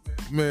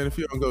 man, if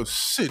you don't go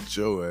sit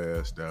your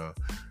ass down,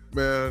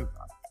 man,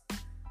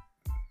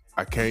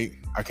 I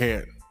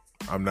can't.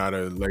 I'm not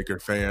a Laker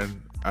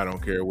fan. I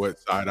don't care what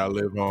side I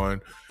live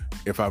on.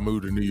 If I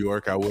moved to New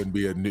York, I wouldn't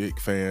be a Knick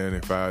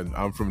fan.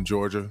 I'm from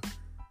Georgia.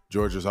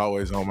 Georgia's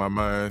always on my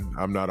mind.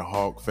 I'm not a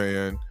Hawk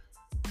fan,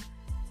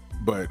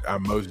 but I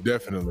most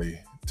definitely,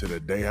 to the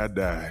day I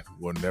die,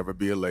 will never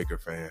be a Laker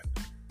fan.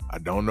 I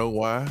don't know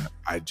why.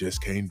 I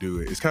just can't do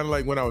it. It's kind of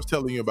like when I was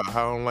telling you about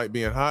how I don't like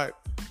being hot.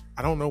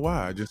 I don't know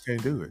why. I just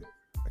can't do it.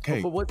 I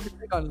can't. But what's your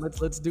take on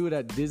let's do it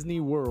at Disney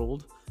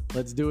World?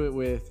 Let's do it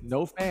with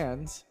no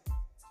fans.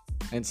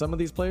 And some of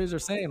these players are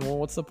saying, well,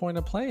 what's the point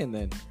of playing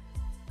then?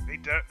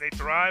 They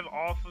thrive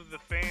off of the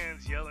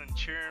fans yelling,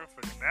 cheering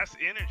for them. That's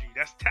energy.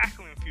 That's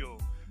tackling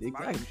fuel.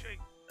 Exactly.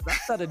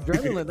 That's that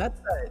adrenaline.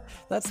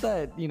 That's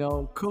that,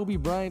 Kobe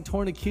Bryant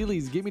torn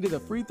Achilles, get me to the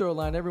free throw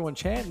line, everyone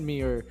chanting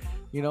me, or,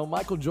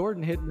 Michael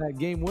Jordan hitting that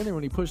game winner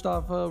when he pushed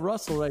off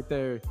Russell right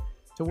there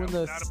to win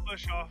the. Not a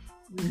push off.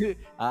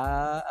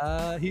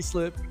 He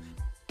slipped.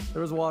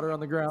 There was water on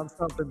the ground,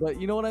 something.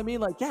 But you know what I mean?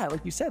 Like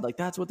you said,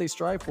 that's what they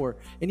strive for.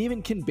 And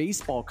even can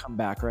baseball come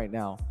back right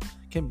now?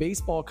 Can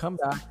baseball come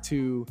back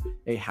to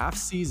a half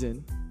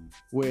season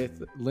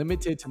with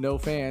limited to no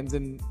fans?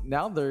 And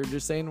now they're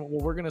just saying,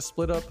 well, we're going to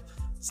split up.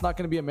 It's not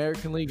going to be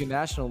American League and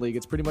National League.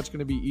 It's pretty much going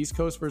to be East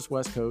Coast versus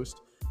West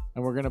Coast.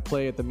 And we're going to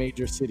play at the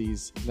major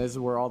cities. And this is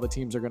where all the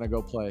teams are going to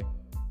go play.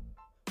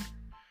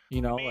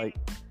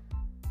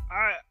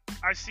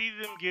 I see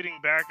them getting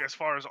back as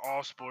far as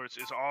all sports.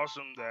 It's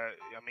awesome that,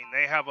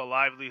 they have a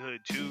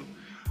livelihood too.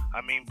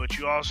 But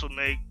you also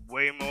make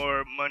way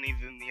more money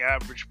than the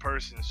average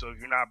person. So if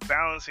you're not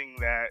balancing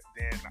that,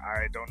 then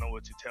I don't know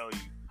what to tell you.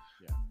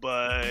 Yeah.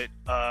 But,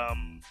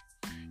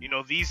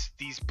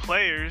 these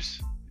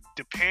players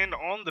depend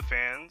on the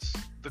fans,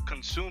 the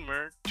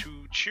consumer,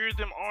 to cheer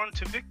them on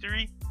to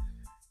victory.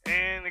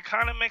 And it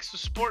kind of makes the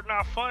sport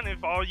not fun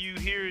if all you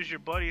hear is your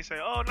buddy say,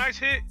 oh, nice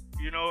hit.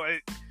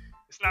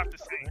 It's not the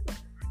same.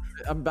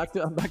 I'm back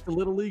to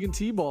Little League and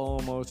T-ball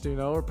almost,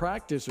 or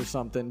practice or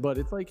something. But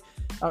it's like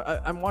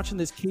I'm watching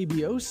this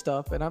KBO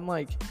stuff, and I'm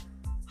like,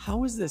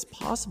 how is this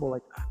possible?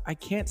 Like, I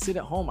can't sit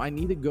at home. I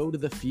need to go to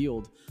the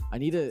field. I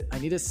need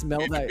to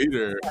smell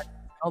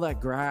that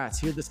grass,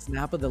 hear the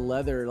snap of the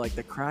leather, like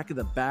the crack of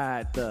the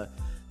bat,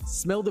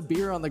 smell the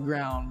beer on the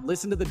ground,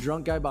 listen to the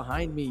drunk guy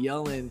behind me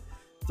yelling,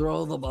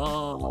 throw the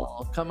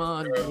ball, come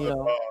on,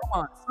 come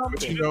on,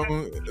 something.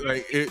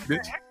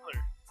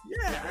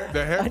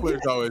 The heckler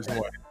is always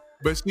one.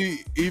 But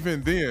see,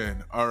 even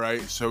then, all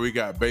right, so we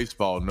got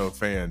baseball, no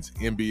fans,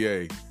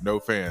 NBA, no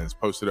fans,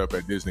 posted up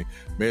at Disney.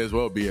 May as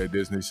well be at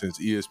Disney since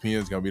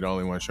ESPN's going to be the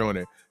only one showing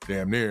it,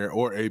 damn near,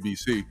 or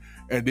ABC.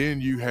 And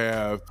then you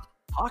have...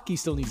 Hockey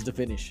still needs to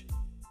finish.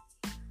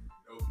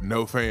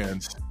 No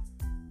fans.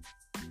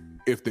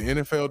 If the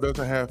NFL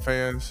doesn't have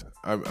fans,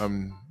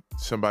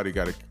 somebody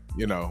got to,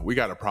 we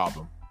got a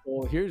problem.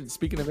 Well, here,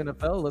 speaking of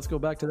NFL, let's go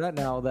back to that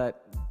now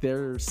that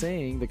they're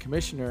saying the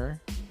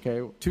commissioner,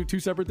 okay, two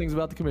separate things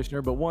about the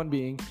commissioner, but one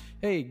being,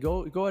 hey,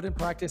 go ahead and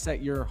practice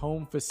at your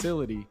home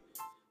facility.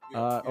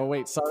 Oh,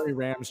 wait, sorry,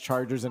 Rams,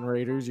 Chargers, and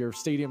Raiders. Your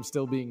stadium's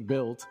still being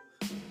built.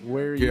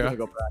 Where are you going to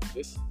go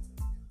practice?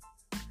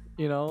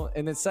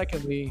 And then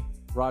secondly,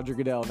 Roger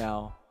Goodell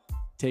now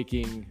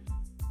taking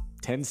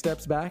 10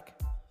 steps back,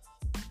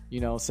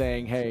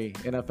 saying, hey,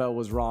 NFL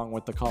was wrong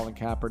with the Colin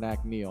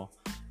Kaepernick kneel,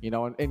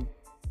 and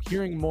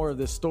hearing more of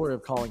this story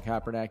of Colin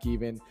Kaepernick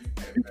even.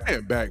 You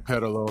can't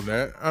backpedal on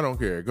that. I don't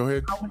care. Go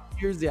ahead. How many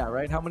years,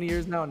 right? How many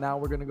years now? Now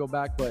we're going to go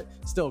back, but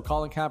still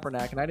Colin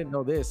Kaepernick, and I didn't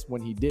know this when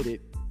he did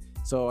it.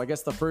 So I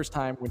guess the first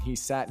time when he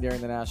sat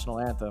during the national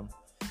anthem,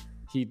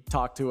 he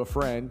talked to a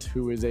friend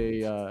who is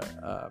a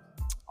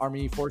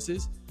Army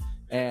Forces.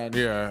 And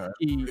he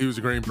was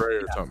a Green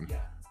Beret or something.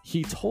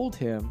 He told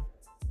him,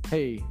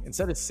 hey,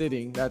 instead of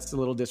sitting, that's a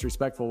little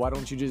disrespectful. Why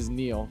don't you just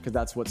kneel? Because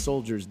that's what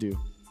soldiers do.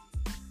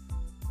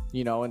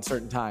 In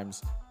certain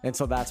times. And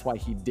so that's why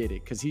he did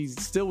it. Because he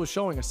still was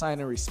showing a sign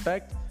of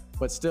respect,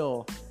 but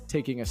still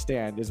taking a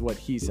stand is what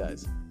he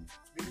says.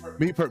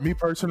 Me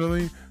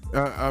personally,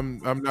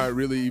 I'm not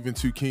really even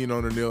too keen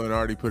on the kneel, and I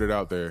already put it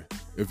out there.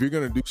 If you're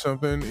going to do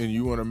something and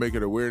you want to make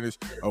it aware,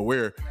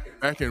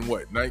 back in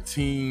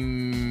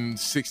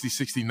 1960,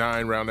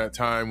 69, around that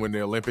time when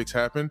the Olympics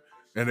happened,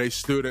 and they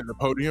stood at the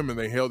podium and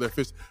they held their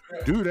fists,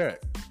 do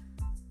that.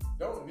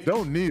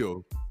 Don't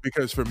kneel.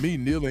 Because for me,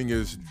 kneeling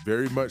is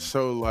very much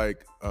so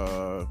like,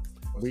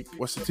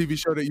 what's the TV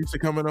show that used to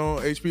come in on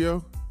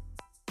HBO?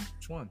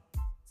 Which one?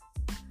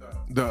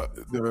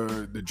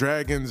 The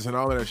dragons and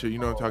all of that shit. You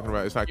know what I'm talking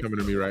about? It's not coming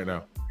to me right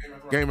now.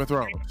 Game of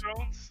Thrones.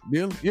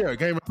 Kneel? Yeah,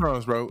 Game of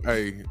Thrones, bro.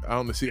 Hey, I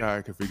don't see how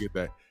I can forget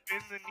that.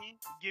 Bend the knee,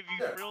 give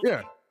you real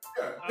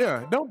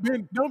yeah. Don't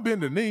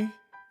bend the knee.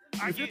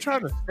 If you're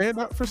trying to stand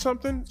up for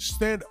something,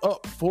 stand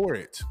up for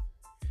it.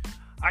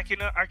 I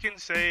can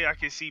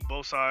see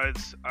both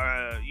sides.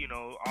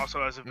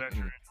 Also as a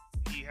veteran,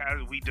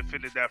 we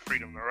defended that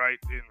freedom, all right,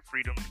 and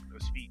freedom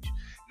of speech.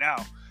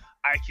 Now,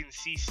 I can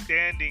see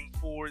standing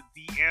for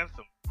the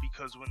anthem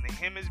because when the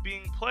hymn is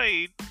being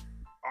played,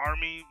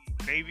 Army,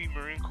 Navy,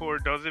 Marine Corps,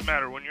 doesn't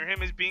matter. When your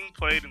hymn is being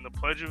played in the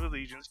Pledge of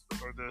Allegiance,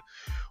 or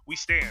we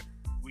stand,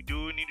 we do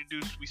what we need to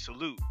do, we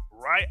salute.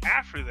 Right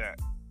after that,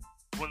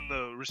 when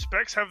the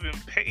respects have been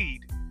paid,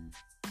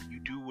 you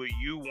do what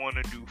you want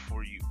to do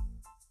for you.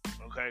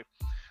 Okay?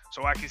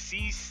 So I can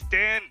see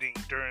standing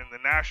during the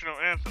national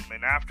anthem,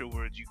 and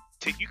afterwards you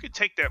could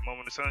take that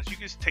moment of silence, you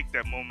can take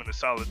that moment of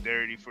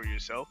solidarity for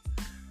yourself.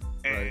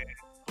 And Right.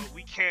 But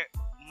we can't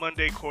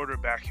Monday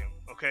quarterback him,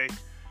 okay?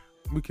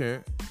 We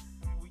can't.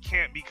 We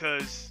can't,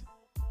 because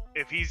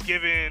if he's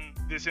given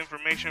this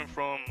information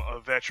from a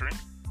veteran,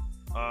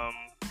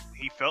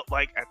 he felt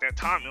like at that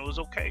time it was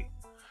okay.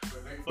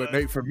 But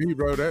Nate, for me,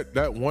 bro,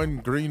 that one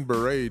Green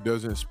Beret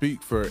doesn't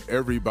speak for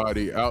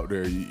everybody out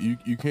there.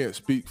 You can't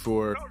speak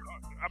for I'm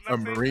a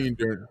not saying Marine.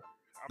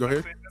 Go I'm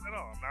ahead. not saying that at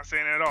all. I'm not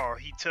saying that at all.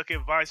 He took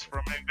advice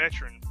from a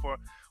veteran for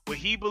what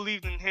he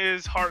believed in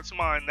his heart's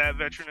mind, that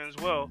veteran as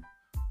well.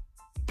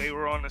 They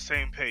were on the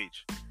same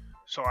page.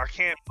 So I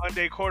can't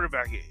Monday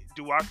quarterback it.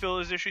 Do I feel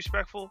it's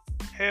disrespectful?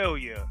 Hell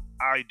yeah,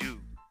 I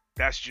do.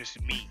 That's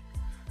just me.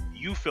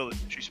 You feel it's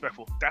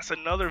disrespectful. That's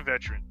another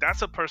veteran.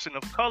 That's a person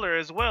of color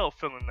as well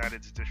feeling that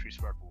it's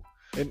disrespectful.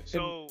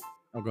 So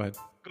oh, go ahead.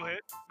 go ahead.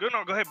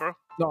 Go ahead, bro.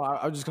 No,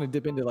 I was just going to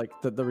dip into like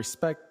the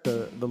respect,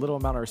 the little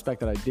amount of respect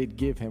that I did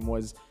give him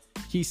was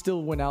he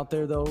still went out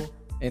there though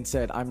and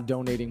said, I'm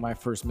donating my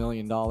first $1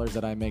 million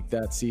that I make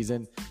that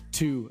season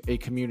to a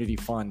community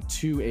fund,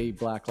 to a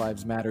Black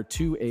Lives Matter,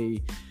 to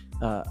a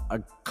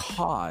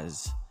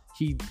cause.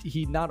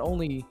 He not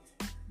only,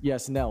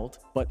 yes, knelt,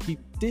 but he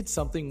did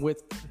something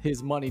with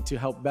his money to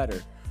help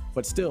better.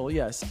 But still,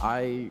 yes,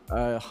 I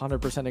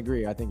 100%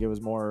 agree. I think it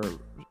was more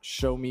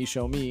show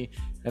me,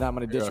 and I'm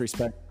going to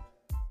disrespect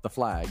the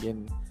flag.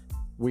 And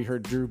we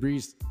heard Drew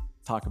Brees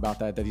talk about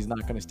that he's not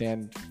going to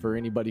stand for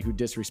anybody who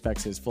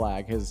disrespects his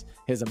flag, his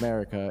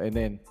America. And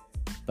then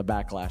the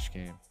backlash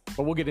came.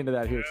 But we'll get into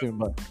that here soon.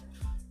 But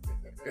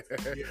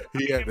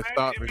He had to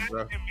stop me,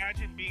 bro.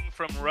 Imagine being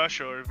from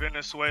Russia or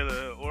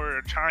Venezuela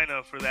or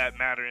China, for that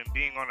matter, and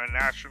being on a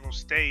national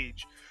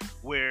stage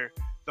where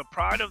the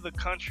pride of the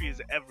country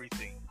is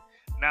everything.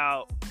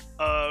 Now,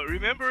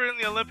 remember in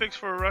the Olympics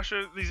for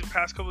Russia these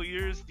past couple of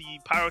years, the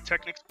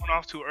pyrotechnics went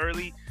off too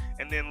early,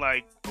 and then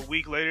like a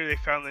week later they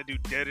found the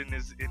dude dead in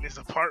his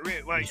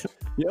apartment. Like,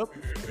 yep.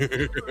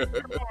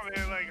 come on,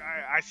 man. Like,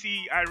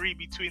 I read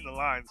between the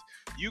lines.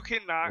 You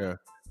cannot. Yeah.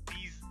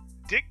 These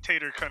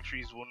dictator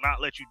countries will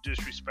not let you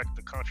disrespect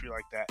the country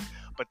like that.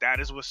 But that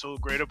is what's so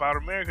great about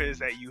America, is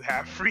that you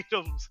have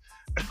freedoms.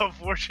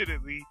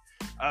 Unfortunately,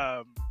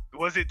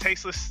 was it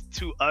tasteless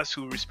to us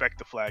who respect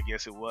the flag?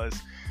 Yes, it was.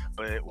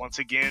 But once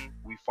again,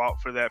 we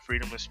fought for that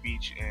freedom of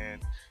speech,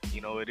 and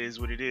it is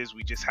what it is.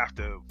 We just have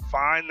to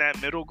find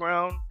that middle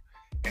ground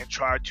and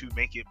try to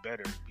make it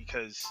better,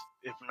 because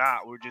if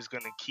not, we're just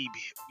gonna keep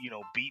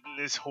beating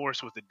this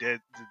horse with the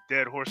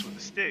dead horse with a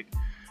stick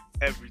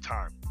every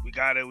time. We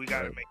gotta make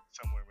it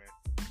somewhere, man.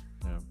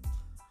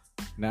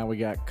 Yeah. Now we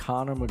got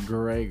Conor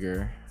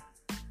McGregor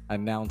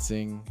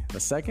announcing the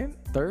second,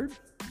 third,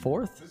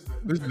 fourth.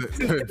 This is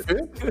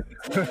the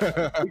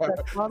We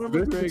got Conor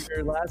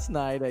McGregor last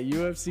night at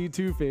UFC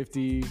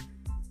 250.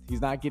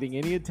 He's not getting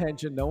any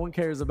attention. No one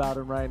cares about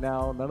him right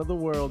now. None of the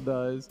world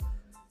does,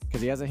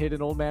 because he hasn't hit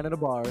an old man in a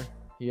bar.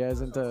 He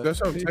hasn't.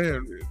 That's what I'm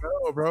saying.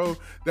 No, bro.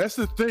 That's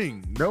the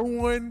thing. No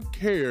one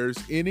cares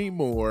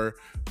anymore,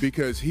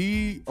 because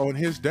he, on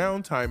his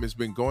downtime, has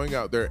been going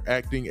out there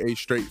acting a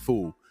straight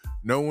fool.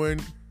 No one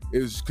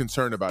is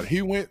concerned about it.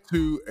 He went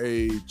to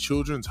a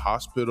children's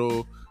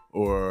hospital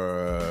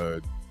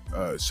or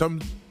some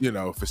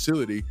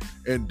facility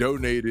and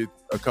donated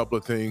a couple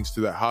of things to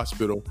that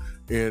hospital.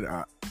 And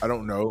I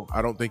don't know.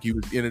 I don't think he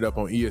ended up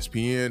on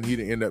ESPN. He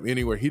didn't end up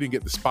anywhere. He didn't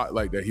get the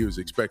spotlight that he was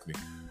expecting.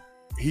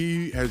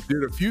 He has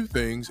did a few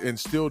things and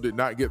still did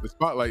not get the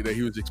spotlight that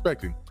he was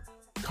expecting.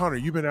 Conor,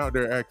 you've been out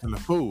there acting a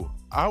fool.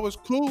 I was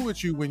cool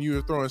with you when you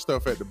were throwing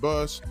stuff at the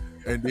bus,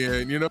 and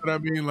then, you know what I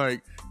mean?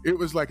 Like, it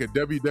was like a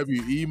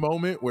WWE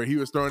moment where he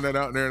was throwing that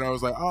out there, and I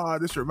was like,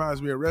 this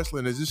reminds me of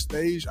wrestling. Is this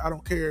stage? I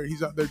don't care.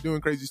 He's out there doing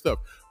crazy stuff.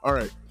 All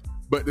right.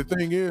 But the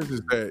thing is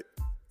that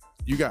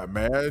you got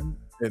mad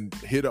and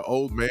hit an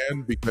old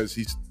man because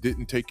he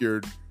didn't take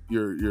your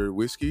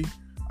whiskey.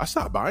 I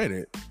stopped buying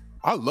it.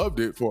 I loved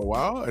it for a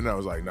while, and I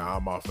was like, nah,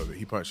 I'm off of it.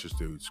 He punched this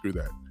dude. Screw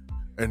that.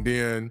 And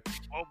then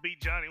Won't beat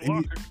Johnny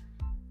Walker.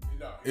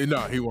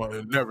 No, he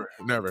won't. Never.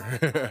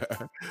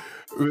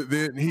 But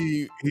then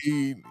he,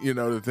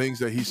 the things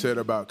that he said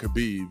about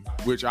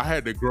Khabib, which I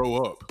had to grow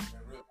up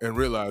and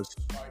realize,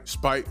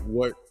 despite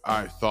what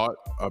I thought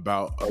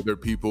about other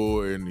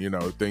people and,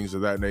 things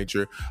of that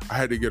nature, I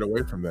had to get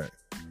away from that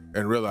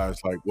and realize,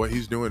 like, what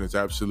he's doing is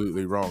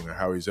absolutely wrong and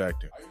how he's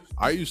acting.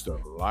 I used to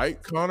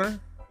like Conor,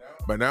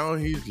 but now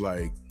he's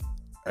like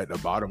at the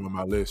bottom of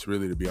my list,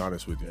 really, to be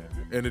honest with you.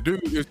 And the dude,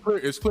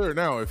 it's clear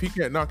now, if he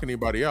can't knock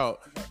anybody out,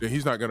 then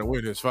he's not going to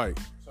win his fight.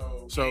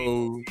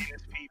 So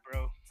GSP,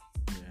 bro.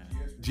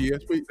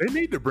 GSP, they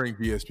need to bring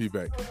GSP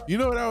back. You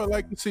know what I would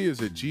like to see is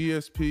a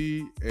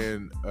GSP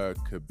and a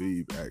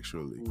Khabib,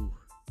 actually.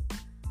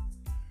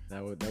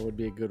 That would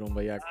be a good one.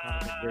 But yeah, Conor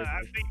McGregor.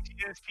 I think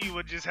GSP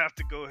would just have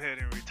to go ahead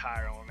and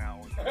retire on that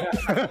one.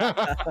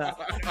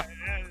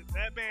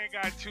 that man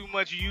got too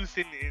much youth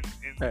in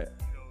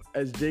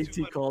as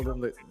JT called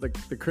him,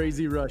 the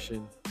crazy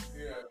Russian.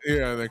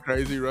 Yeah, the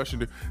crazy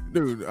Russian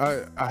dude.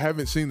 I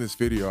haven't seen this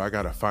video. I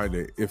gotta find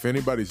it. If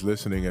anybody's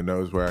listening and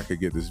knows where I could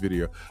get this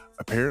video,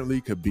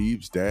 apparently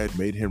Khabib's dad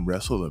made him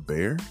wrestle a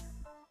bear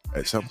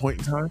at some point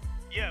in time.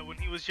 Yeah, when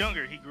he was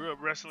younger, he grew up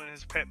wrestling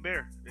his pet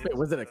bear. Wait,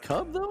 was it a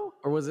cub though,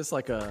 or was this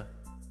like a?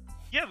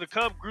 Yeah, the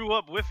cub grew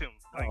up with him.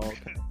 Like,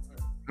 okay.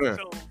 Yeah.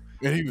 So,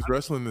 and he was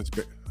wrestling this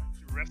bear.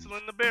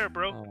 Wrestling the bear,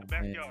 bro, in the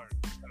backyard.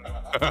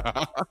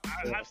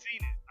 I've seen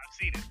it.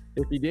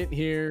 If you didn't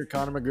hear,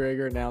 Conor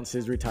McGregor announced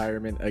his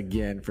retirement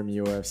again from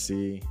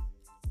UFC.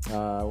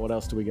 What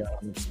else do we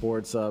got in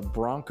sports?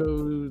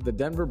 The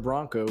Denver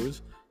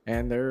Broncos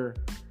and their,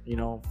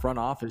 front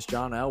office,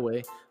 John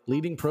Elway,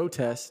 leading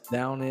protests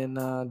down in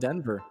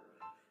Denver.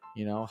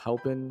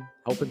 Helping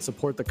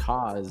support the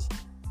cause.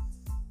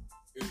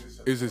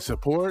 Is it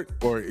support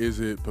or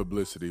is it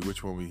publicity?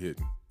 Which one we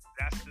hitting?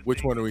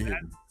 Which one are we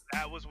hitting?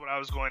 That was what I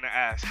was going to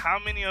ask. How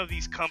many of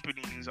these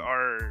companies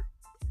are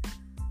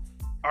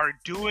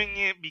doing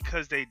it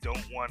because they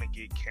don't want to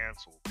get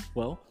canceled?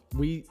 Well,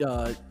 we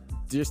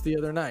just the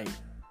other night,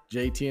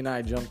 JT and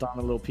I jumped on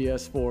a little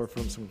PS4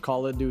 from some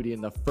Call of Duty,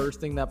 and the first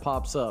thing that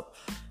pops up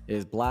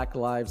is Black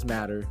Lives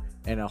Matter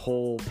and a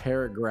whole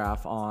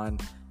paragraph on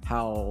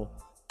how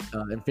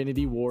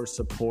Infinity War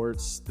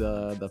supports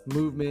the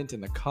movement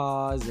and the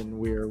cause, and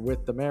we're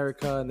with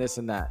America and this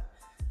and that.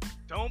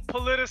 Don't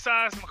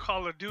politicize my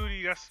Call of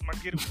Duty. That's my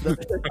getaway.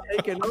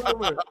 Taking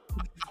over.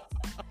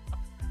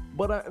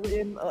 But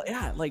me and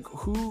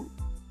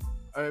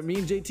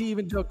JT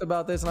even joked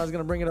about this, and I was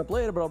going to bring it up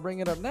later, but I'll bring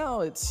it up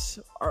now.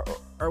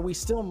 Are we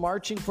still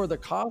marching for the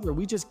cause, or are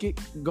we just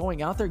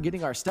going out there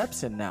getting our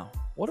steps in now?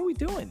 What are we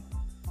doing?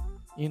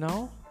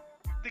 The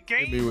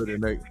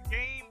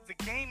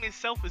game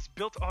itself is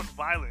built on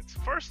violence.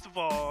 First of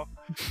all,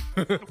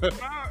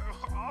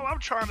 all I'm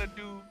trying to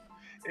do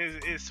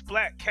is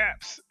splat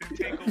caps and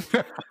take over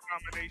the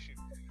combination.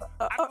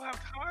 I don't have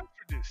time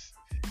for this.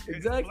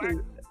 Exactly.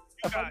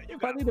 If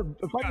I need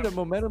a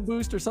momentum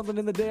boost or something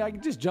in the day, I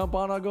can just jump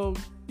on. I'll go,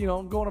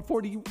 go on a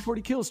 40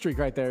 kill streak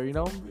right there.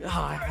 Exactly.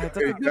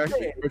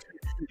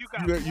 You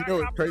got black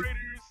operators,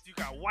 you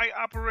got white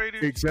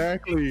operators,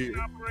 exactly.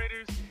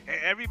 Operators, and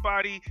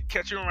everybody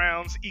catching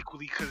rounds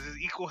equally because there's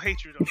equal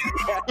hatred of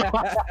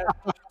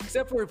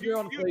Except for if you're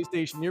on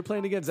PlayStation, you're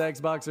playing against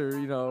Xbox or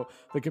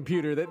the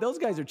computer. Those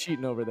guys are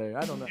cheating over there.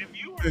 I don't know.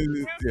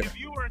 If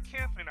you were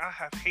camping, I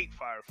have hate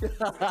fire for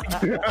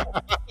you.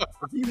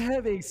 If you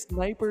have a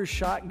sniper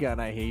shotgun,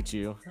 I hate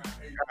you.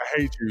 I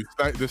hate you.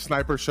 The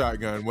sniper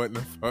shotgun. What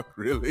the fuck,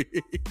 really?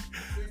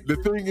 The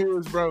thing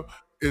is, bro,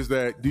 is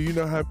that, do you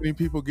know how many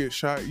people get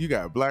shot? You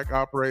got black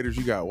operators,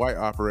 you got white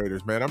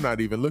operators, man. I'm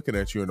not even looking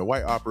at you, and the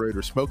white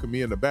operator smoking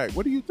me in the back.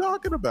 What are you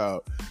talking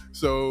about?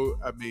 So,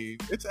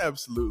 it's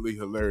absolutely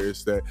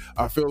hilarious that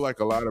I feel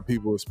like a lot of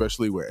people,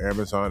 especially with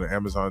Amazon, and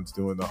Amazon's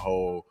doing the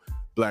whole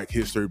Black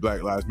History,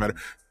 Black Lives Matter.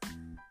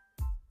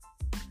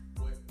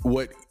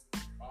 What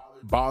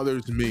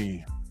bothers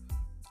me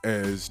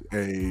as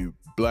a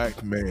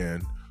black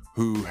man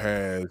who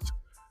has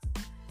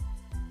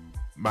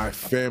my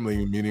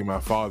family, meaning my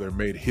father,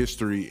 made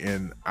history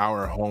in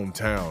our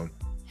hometown.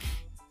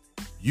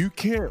 You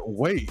can't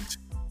wait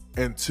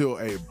until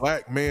a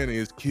black man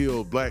is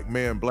killed, black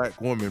man,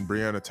 black woman,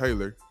 Breonna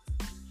Taylor,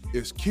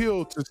 is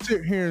killed to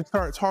sit here and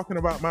start talking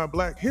about my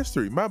black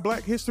history. My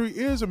black history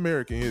is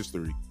American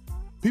history.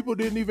 People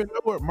didn't even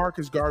know what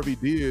Marcus Garvey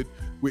did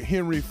with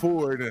Henry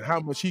Ford and how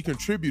much he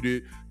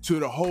contributed to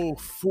the whole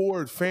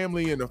Ford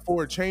family and the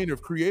Ford chain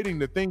of creating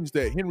the things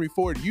that Henry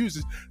Ford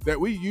uses, that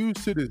we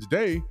use to this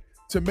day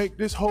to make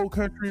this whole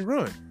country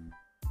run.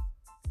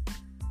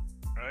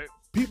 Right.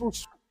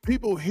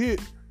 People hit,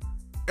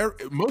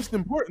 most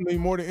importantly,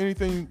 more than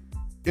anything,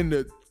 in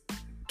the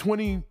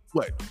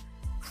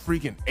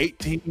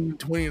 2019,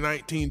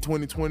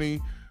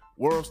 2020,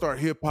 World Star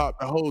Hip Hop,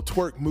 the whole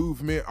twerk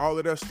movement, all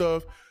of that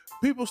stuff,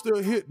 people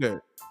still hit that.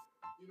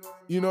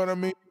 You know what I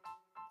mean?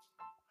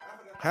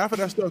 Half of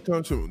that stuff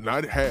comes from,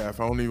 not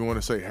half, I don't even want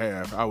to say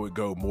half, I would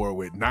go more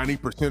with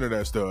 90% of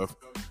that stuff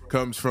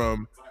comes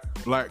from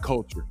black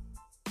culture.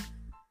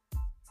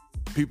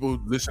 People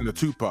listen to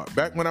Tupac.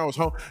 Back when I was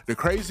home, the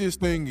craziest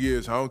thing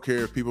is, I don't care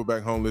if people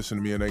back home listen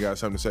to me and they got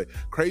something to say.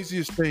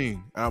 Craziest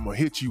thing, I'm going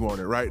to hit you on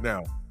it right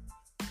now.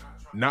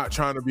 Not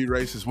trying to be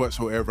racist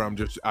whatsoever. I'm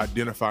just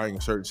identifying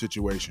a certain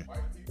situation.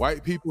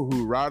 White people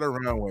who ride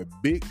around with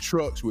big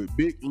trucks, with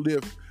big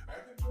lift,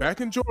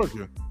 back in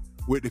Georgia,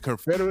 with the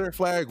Confederate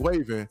flag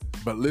waving,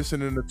 but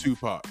listening to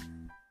Tupac.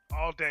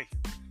 All day.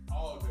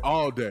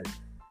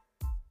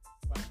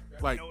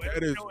 Like,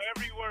 that is... Know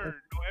every word.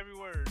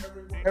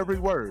 Every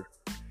word.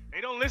 They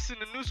don't listen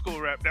to new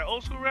school rap. That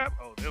old school rap,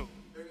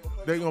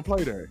 they gonna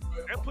play that.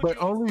 But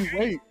only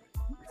wait.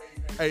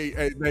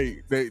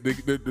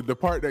 The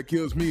part that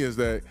kills me is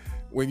that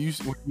when you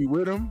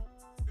with them,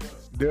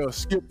 they'll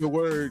skip the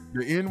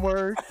N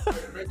word,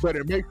 but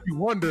it makes you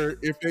wonder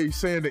if they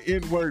saying the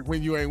N word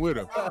when you ain't with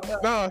them.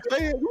 Nah,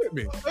 say it with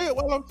me. Say it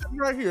while I'm sitting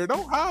right here.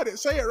 Don't hide it.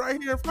 Say it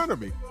right here in front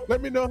of me.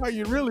 Let me know how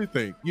you really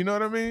think. You know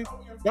what I mean?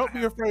 Don't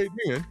be afraid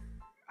then.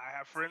 I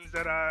have friends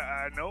that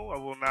I know. I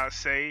will not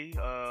say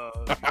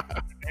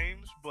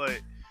names, but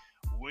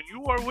when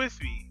you are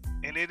with me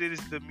and it is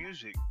the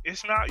music,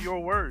 it's not your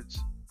words.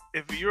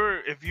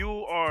 If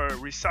you are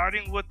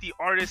reciting what the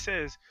artist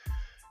says,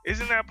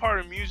 isn't that part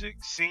of music?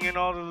 Singing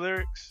all the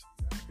lyrics,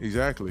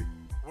 Exactly.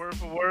 word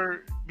for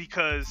word,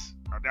 because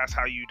that's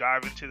how you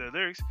dive into the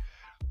lyrics.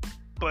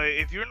 But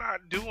if you're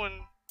not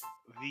doing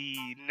the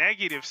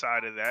negative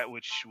side of that,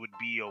 which would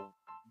be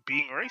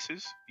being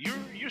racist,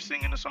 you're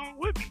singing the song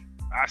with me.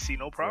 I see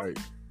no problem.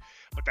 Right.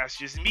 But that's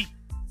just me.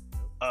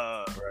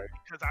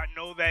 Because I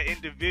know that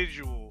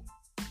individual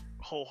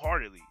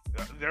wholeheartedly.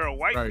 There are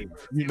white Right. people.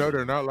 You know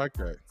they're not like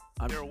that.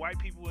 There are white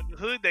people in the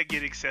hood that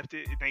get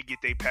accepted and they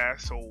get their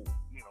pass. So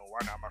why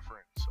not my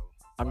friends? So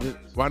I'm just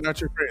Why not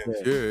your friends?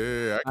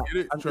 Yeah, I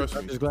get it. Trust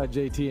I'm me. just glad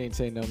JT ain't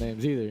saying no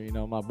names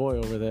either. My boy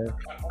over there.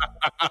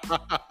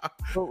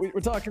 But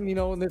we're talking,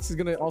 and this is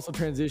going to also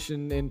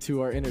transition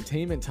into our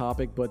entertainment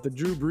topic, but the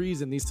Drew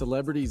Brees and these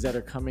celebrities that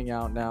are coming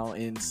out now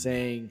and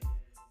saying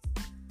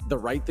the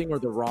right thing or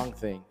the wrong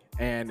thing.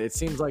 And it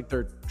seems like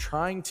they're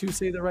trying to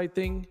say the right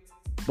thing,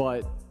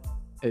 but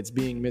it's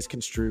being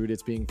misconstrued,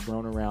 it's being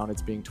thrown around,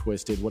 it's being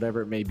twisted,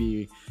 whatever it may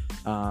be,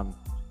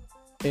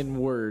 in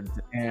words.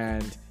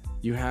 And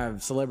you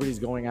have celebrities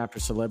going after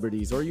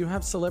celebrities, or you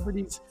have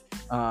celebrities,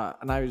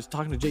 and I was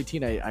talking to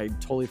JT and I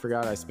totally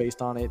forgot, I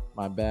spaced on it,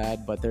 my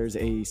bad, but there's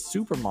a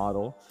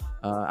supermodel,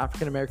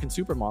 African-American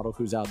supermodel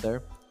who's out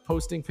there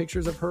posting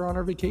pictures of her on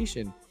her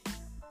vacation.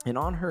 And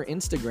on her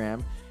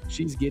Instagram,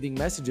 she's getting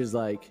messages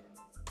like,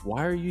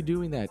 why are you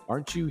doing that?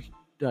 Aren't you,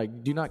 do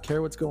you not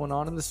care what's going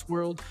on in this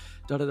world?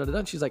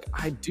 And she's like,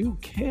 I do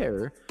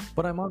care,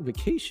 but I'm on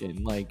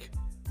vacation. Like,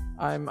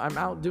 I'm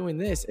out doing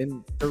this.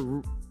 And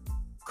they're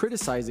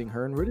criticizing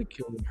her and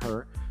ridiculing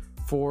her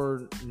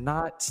for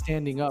not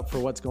standing up for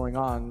what's going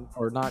on,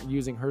 or not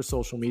using her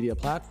social media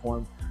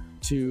platform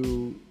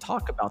to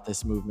talk about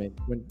this movement,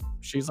 when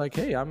she's like,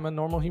 hey, I'm a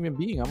normal human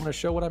being. I'm going to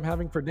show what I'm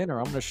having for dinner.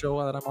 I'm going to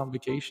show that I'm on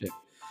vacation,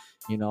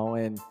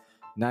 and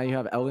now you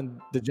have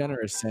Ellen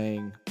DeGeneres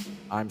saying,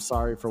 I'm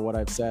sorry for what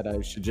I've said.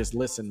 I should just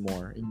listen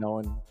more, and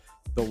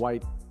the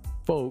white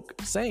folk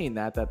saying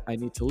that I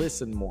need to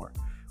listen more,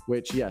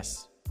 which,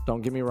 yes,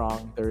 don't get me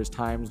wrong. There's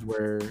times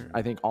where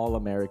I think all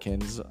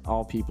Americans,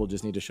 all people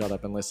just need to shut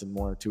up and listen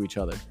more to each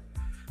other.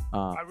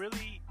 I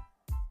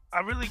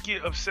really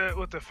get upset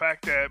with the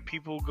fact that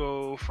people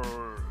go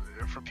for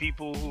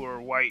people who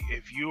are white.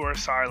 If you are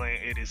silent,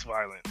 it is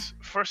violence.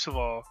 First of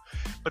all,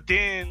 but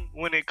then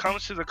when it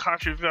comes to the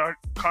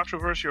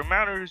controversial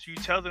matters, you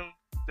tell them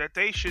that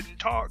they shouldn't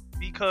talk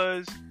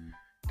because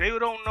they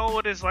don't know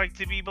what it's like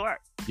to be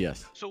black.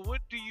 Yes. So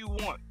what do you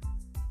want?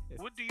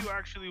 What do you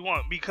actually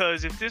want?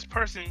 Because if this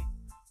person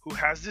who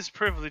has this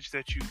privilege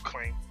that you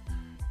claim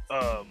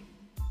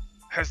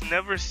has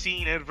never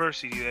seen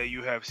adversity that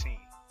you have seen,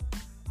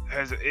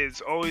 it's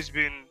always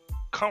been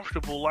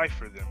comfortable life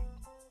for them,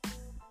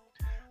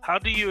 how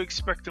do you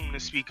expect them to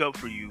speak up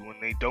for you when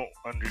they don't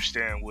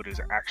understand what is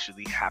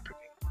actually happening?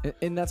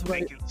 And that's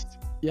what you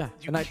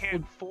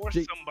can't force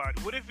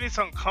somebody. What if it's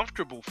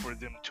uncomfortable for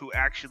them to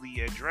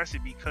actually address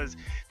it because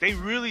they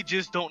really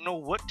just don't know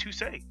what to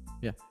say?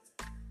 Yeah.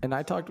 And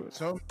I talked with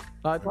Jim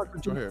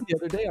the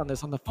other day on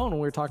this on the phone when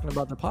we were talking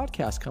about the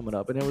podcast coming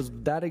up, and it was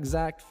that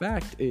exact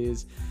fact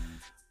is,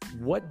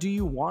 what do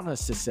you want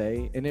us to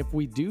say? And if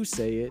we do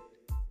say it,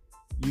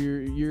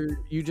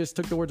 you just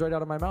took the words right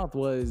out of my mouth,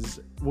 was,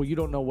 well, you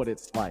don't know what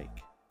it's like.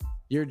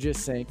 You're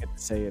just saying it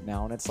to say it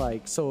now. And it's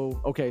like,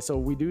 so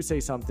we do say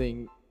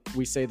something,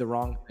 we say the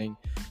wrong thing,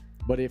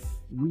 but if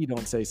we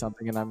don't say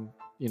something, and I'm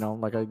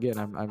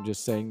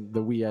just saying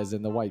the we as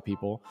in the white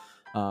people,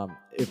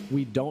 if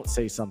we don't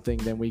say something,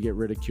 then we get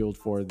ridiculed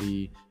for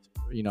the,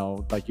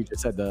 like you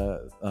just said,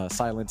 the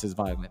silence is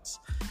violence.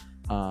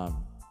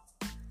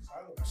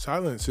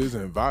 Silence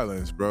isn't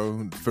violence,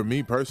 bro. For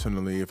me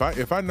personally, if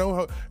I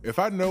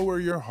know where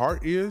your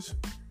heart is,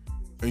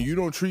 and you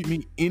don't treat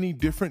me any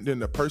different than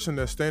the person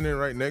that's standing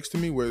right next to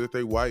me, whether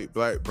they white,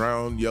 black,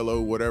 brown, yellow,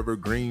 whatever,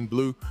 green,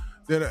 blue,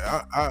 then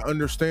I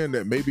understand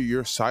that maybe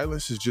your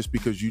silence is just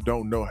because you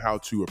don't know how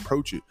to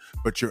approach it.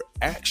 But your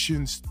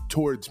actions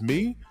towards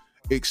me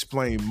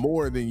explain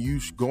more than you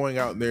going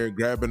out there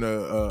grabbing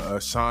a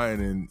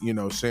sign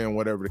and saying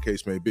whatever the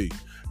case may be.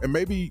 And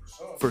maybe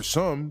for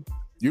some,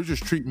 you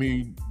just treat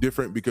me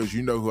different because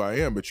you know who I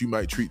am, but you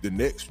might treat the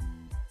next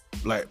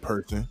black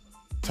person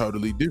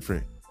totally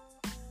different.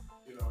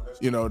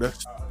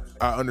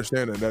 I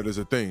understand that is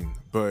a thing,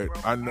 but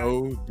I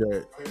know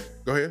that.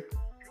 Go ahead.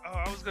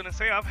 I was gonna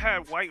say, I've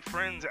had white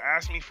friends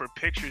ask me for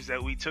pictures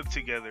that we took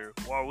together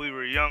while we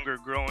were younger,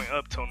 growing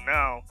up till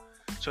now,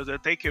 so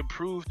that they can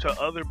prove to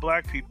other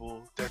black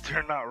people that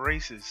they're not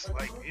racist.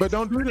 But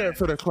don't do that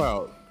for the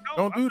clout.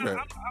 Don't do that.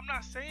 I'm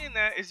not saying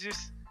that. It's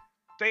just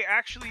they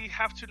actually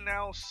have to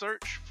now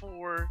search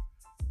for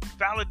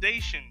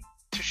validation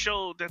to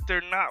show that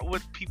they're not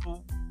what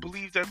people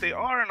believe that they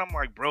are. And I'm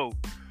like, bro,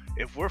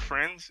 if we're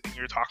friends and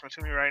you're talking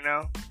to me right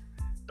now,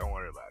 don't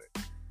worry about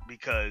it,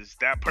 because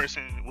that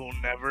person will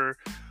never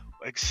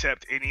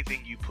accept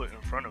anything you put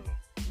in front of them.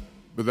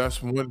 But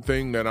that's one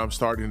thing that I'm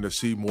starting to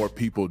see more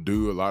people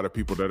do. A lot of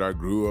people that I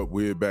grew up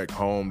with back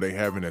home, they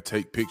having to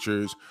take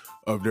pictures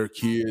of their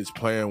kids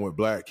playing with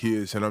black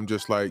kids. And I'm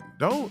just like,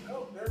 don't,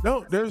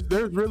 there's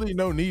really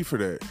no need for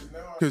that.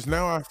 Because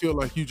now I feel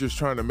like you just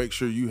trying to make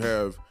sure you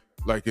have,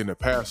 like in the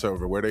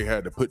Passover where they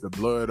had to put the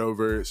blood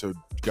over it so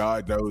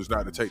God knows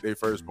not to take their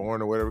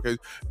firstborn or whatever. Because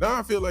now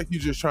I feel like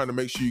you're just trying to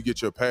make sure you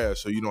get your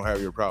pass so you don't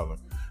have your problem.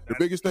 The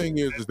biggest thing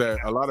is that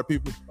a lot of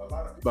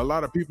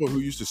people who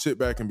used to sit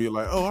back and be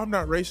like, oh, I'm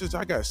not racist,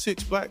 I got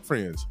 6 black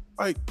friends.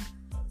 Like,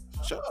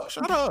 shut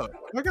up.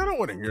 Like, I don't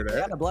want to hear that.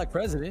 Got a black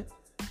president.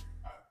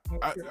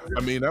 I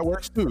mean, that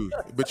works too.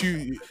 But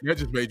that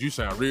just made you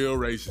sound real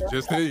racist.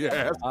 Just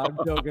yeah. I'm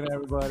joking,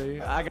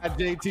 everybody. I got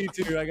JT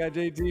too. I got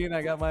JT and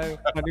I got my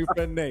new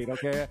friend Nate.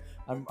 Okay,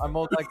 I'm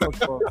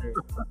multicultural here.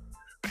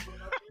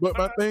 But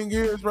my thing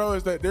is, bro,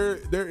 is that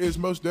there is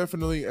most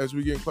definitely, as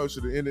we get closer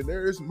to the end, and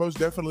there is most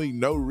definitely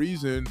no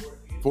reason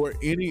for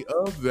any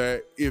of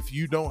that if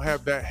you don't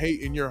have that hate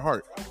in your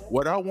heart.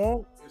 What I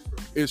want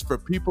is for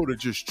people to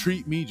just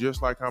treat me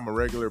just like I'm a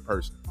regular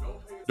person.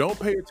 Don't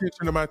pay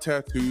attention to my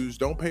tattoos.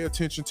 Don't pay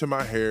attention to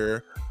my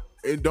hair.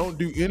 And don't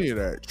do any of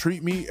that.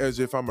 Treat me as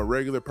if I'm a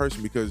regular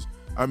person, because,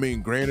 I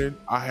mean, granted,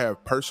 I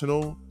have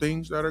personal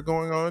things that are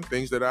going on,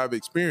 things that I've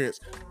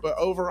experienced, but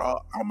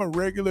overall, I'm a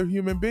regular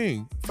human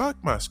being.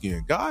 Fuck my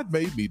skin. God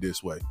made me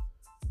this way.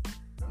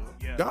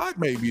 Yeah. God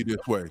made me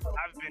this way.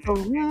 So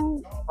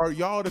who are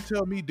y'all to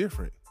tell me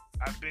different?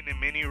 I've been in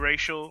many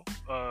racial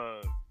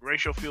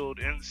field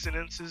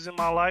incidences in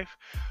my life,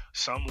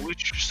 some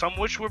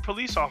which were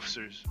police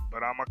officers,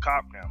 but I'm a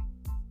cop now.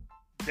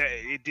 That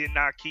it did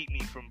not keep me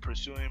from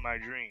pursuing my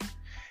dream.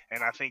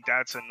 And I think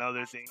that's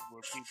another thing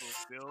where people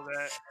feel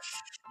that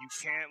you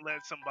can't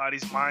let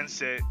somebody's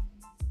mindset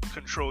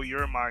control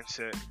your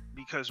mindset,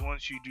 because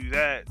once you do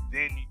that,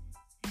 then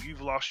you've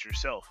lost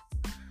yourself.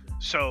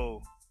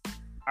 So,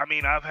 I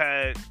mean,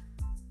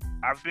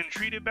 I've been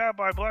treated bad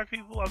by black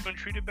people. I've been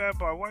treated bad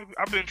by white people.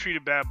 I've been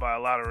treated bad by a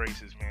lot of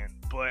races, man.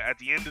 But at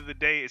the end of the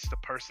day, it's the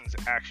person's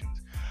actions.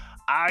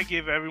 I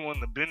give everyone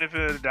the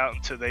benefit of the doubt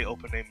until they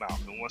open their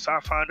mouth. And once I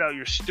find out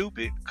you're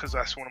stupid, because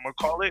that's what I'm going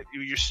to call it,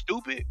 you're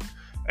stupid,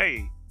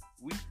 hey,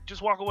 we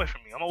just walk away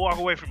from me. I'm going to walk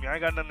away from you. I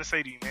ain't got nothing to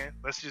say to you, man.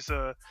 Let's just,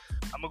 I'm going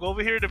to go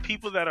over here to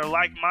people that are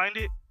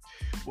like-minded.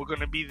 We're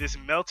going to be this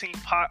melting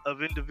pot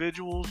of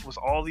individuals with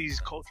all these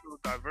cultural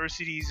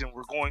diversities, and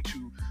we're going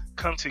to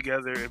come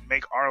together and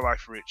make our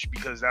life rich,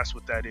 because that's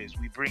what that is.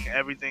 We bring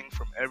everything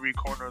from every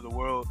corner of the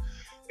world,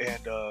 and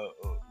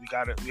we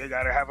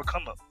gotta have a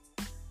come up.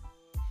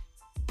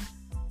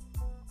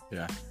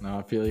 Yeah, no,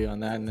 I feel you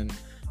on that. And then,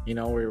 you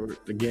know,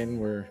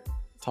 we're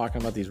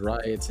talking about these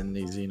riots and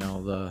these, you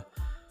know, the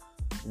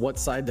what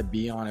side to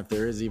be on, if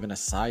there is even a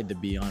side to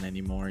be on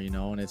anymore, you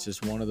know. And it's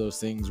just one of those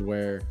things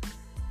where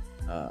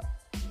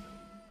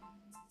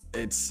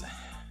it's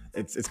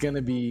going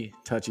to be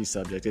touchy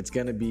subject. It's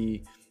going to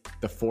be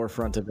the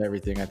forefront of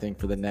everything, I think,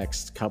 for the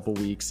next couple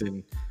weeks.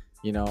 And,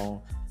 you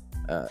know,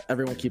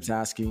 everyone keeps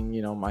asking,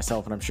 you know,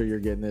 myself, and I'm sure you're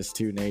getting this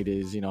too, Nate,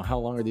 is, you know, how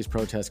long are these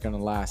protests going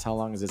to last? How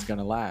long is this going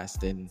to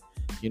last? And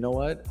you know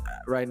what?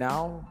 Right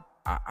now,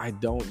 I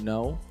don't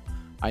know.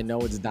 I know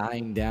it's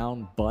dying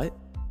down, but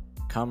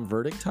come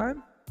verdict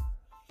time,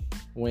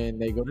 when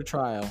they go to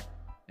trial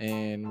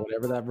and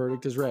whatever that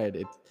verdict is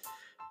read,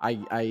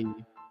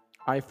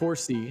 I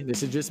foresee,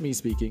 this is just me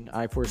speaking,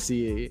 I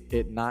foresee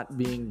it not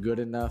being good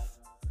enough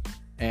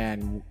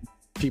and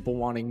people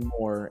wanting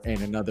more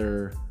and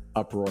another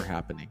uproar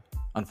happening,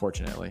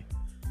 unfortunately.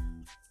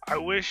 I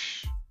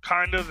wish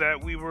kind of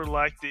that we were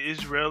like the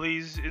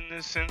Israelis in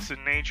this sense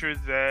in nature,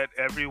 that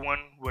everyone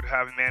would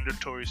have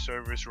mandatory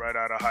service right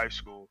out of high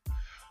school,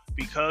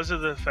 because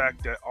of the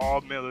fact that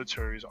all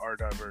militaries are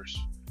diverse.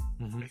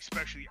 Mm-hmm.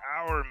 Especially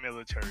our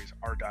militaries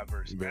are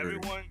diverse.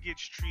 Everyone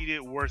gets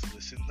treated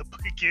worthless in the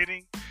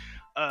beginning,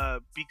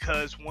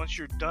 because once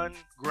you're done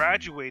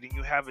graduating,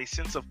 you have a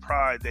sense of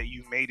pride that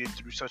you made it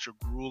through such a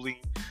grueling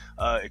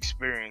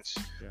experience.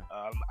 Yeah.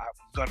 I'm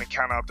gonna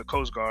count out the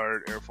Coast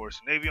Guard, Air Force,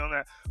 and Navy on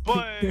that,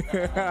 but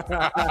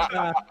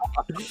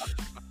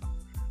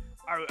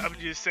I'm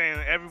just saying,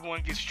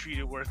 everyone gets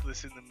treated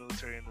worthless in the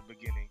military in the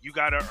beginning. You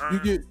gotta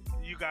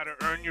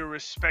earn your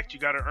respect. You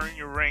gotta earn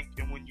your rank,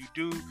 and when you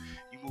do,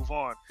 you move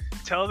on.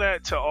 Tell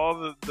that to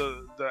all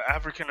the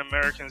African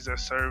Americans that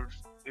served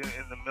in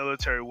the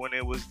military when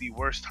it was the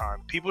worst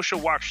time. People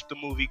should watch the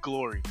movie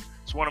Glory.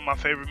 It's one of my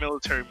favorite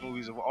military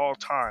movies of all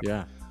time.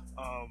 Yeah.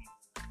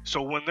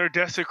 So when they're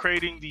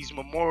desecrating these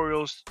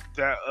memorials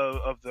that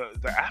of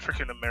the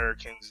African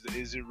Americans,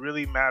 does it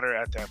really matter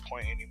at that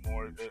point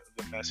anymore, the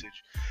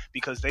message?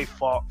 Because they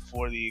fought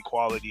for the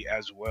equality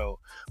as well.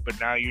 But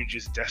now you're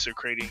just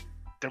desecrating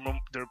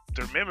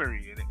their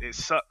memory, and it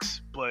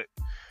sucks. But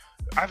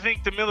I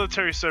think the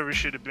military service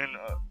should have been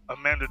a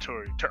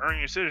mandatory to earn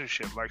your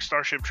citizenship, like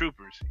Starship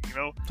Troopers, you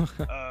know.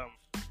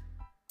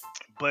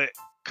 But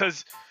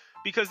because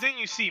then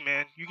you see,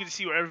 man, you get to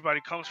see where everybody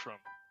comes from.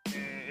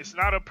 And it's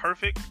not a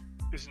perfect.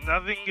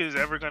 Nothing is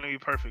ever going to be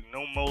perfect.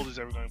 No mold is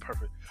ever going to be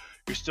perfect.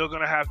 You're still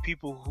going to have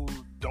people who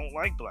don't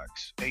like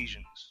blacks,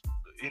 Asians,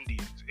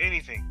 Indians,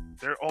 anything.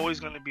 They're always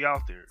going to be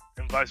out there,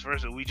 and vice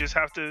versa. We just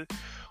have to,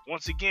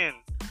 once again,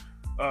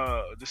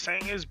 the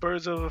saying is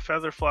birds of a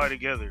feather fly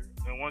together.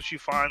 And once you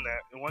find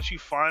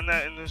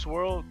that in this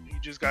world, you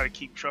just got to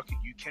keep trucking.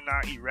 You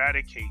cannot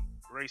eradicate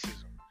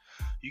racism.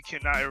 You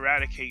cannot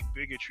eradicate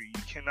bigotry.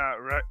 You cannot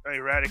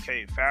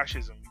eradicate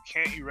fascism. You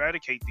can't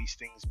eradicate these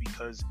things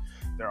because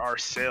there are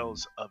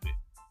cells of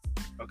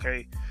it.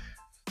 Okay,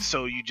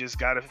 so you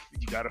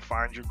gotta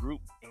find your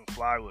group and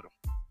fly with them.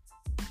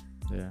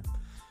 Yeah.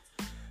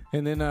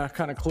 And then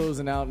kind of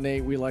closing out,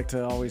 Nate, we like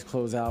to always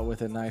close out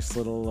with a nice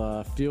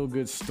little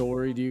feel-good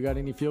story. Do you got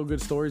any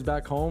feel-good stories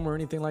back home or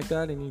anything like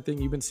that?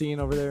 Anything you've been seeing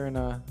over there in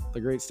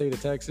the great state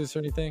of Texas or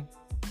anything?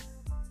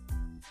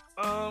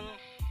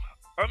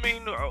 I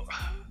mean,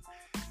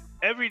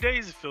 every day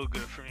is feel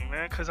good for me,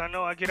 man, because I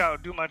know I get out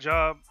and do my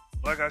job.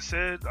 Like I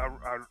said,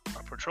 I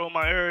patrol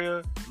my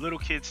area. Little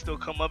kids still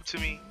come up to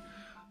me.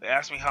 They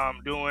ask me how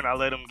I'm doing. I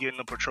let them get in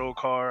the patrol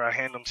car. I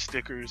hand them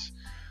stickers.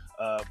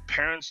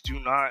 Parents do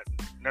not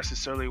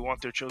necessarily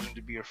want their children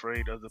to be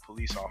afraid of the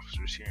police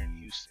officers here in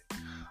Houston.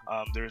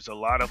 There's a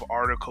lot of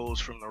articles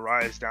from the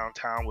riots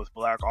downtown with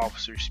black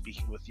officers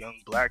speaking with young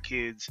black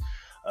kids,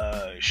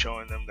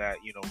 showing them that,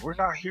 you know, we're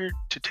not here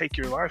to take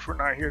your life. We're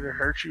not here to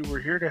hurt you.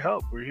 We're here to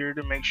help. We're here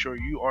to make sure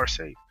you are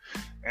safe.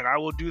 And I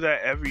will do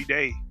that every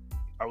day.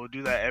 I will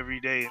do that every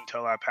day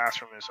until I pass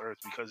from this earth,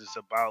 because it's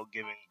about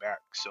giving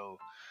back. So,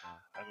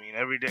 I mean,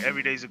 every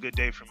day is a good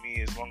day for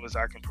me as long as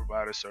I can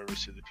provide a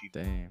service to the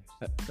people. Damn,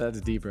 that's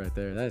deep right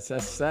there. That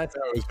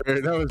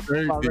was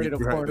very deep. Ready to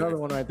pour another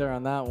one right there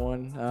on that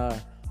one.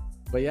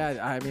 But yeah,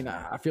 I mean,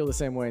 I feel the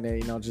same way,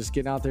 Nate. You know, just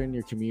getting out there in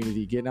your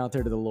community, getting out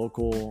there to the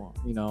local,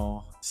 you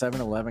know,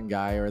 7-Eleven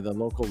guy or the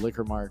local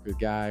liquor market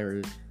guy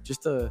or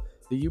just the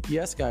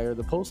UPS guy or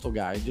the postal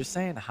guy, just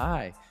saying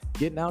hi,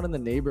 getting out in the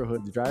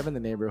neighborhoods, driving the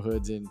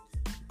neighborhoods and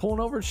pulling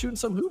over and shooting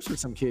some hoops with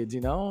some kids, you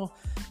know.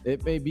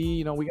 It may be,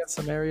 you know, we got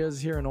some areas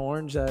here in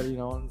Orange that, you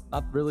know,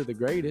 not really the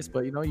greatest,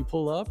 but, you know, you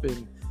pull up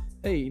and,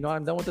 hey, you know,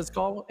 I'm done with this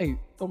call. Hey,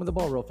 throw me the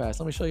ball real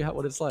fast. Let me show you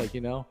what it's like, you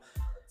know.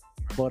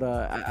 But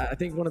I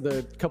think one of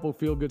the couple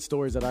feel-good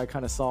stories that I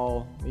kind of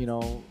saw, you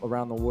know,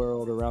 around the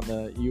world, around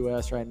the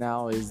U.S. right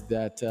now is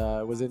that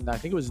I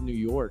think it was New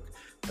York.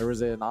 There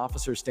was an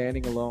officer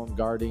standing alone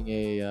guarding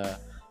a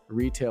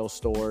retail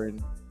store,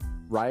 and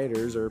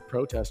rioters or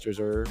protesters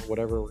or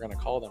whatever we're going to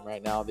call them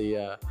right now,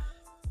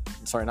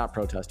 not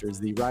protesters,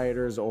 the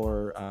rioters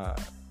or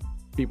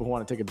people who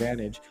want to take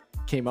advantage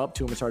came up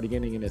to him and started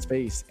getting in his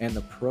face, and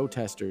the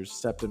protesters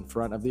stepped in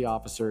front of the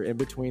officer, in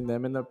between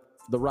them and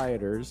the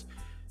rioters,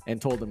 and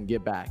told them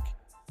get back.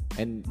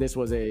 And this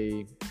was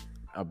a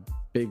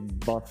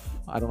big buff,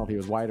 I don't know if he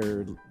was white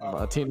or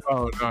Latino.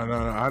 Oh, no,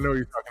 I know what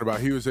you're talking about.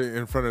 He was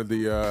in front of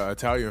the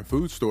Italian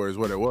food store is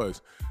what it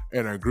was,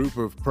 and a group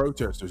of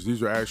protesters.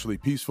 These were actually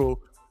peaceful,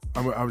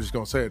 I'm just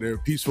going to say it, they're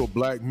peaceful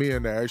black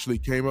men that actually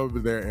came over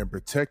there and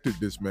protected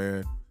this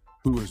man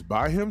who was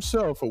by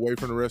himself away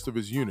from the rest of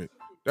his unit.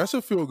 That's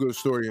a feel-good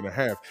story and a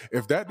half.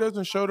 If that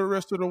doesn't show the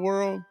rest of the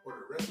world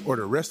or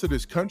the rest of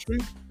this country,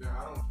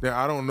 then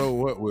I don't know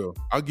what will.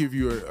 I'll give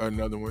you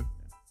another one.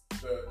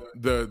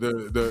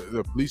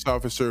 The police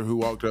officer who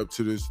walked up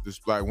to this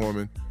black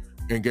woman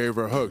and gave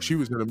her a hug. She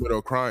was in the middle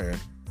of crying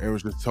and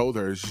was just told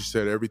her, she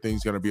said,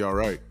 everything's going to be all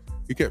right.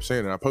 He kept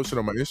saying it. I posted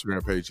on my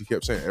Instagram page. He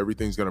kept saying,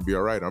 everything's going to be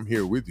all right. I'm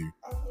here with you.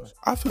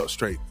 I felt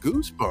straight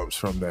goosebumps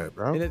from that,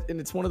 bro. And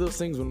it's one of those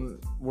things when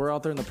we're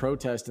out there in the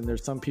protest and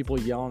there's some people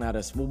yelling at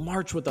us, well,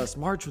 march with us,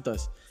 march with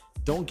us.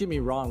 Don't get me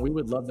wrong. We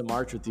would love to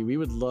march with you. We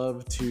would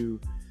love to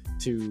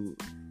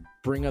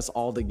bring us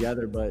all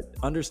together, but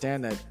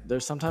understand that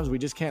there's sometimes we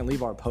just can't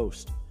leave our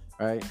post,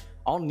 right?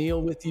 I'll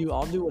kneel with you.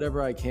 I'll do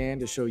whatever I can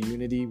to show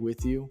unity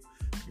with you,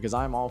 because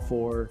I'm all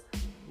for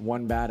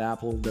one bad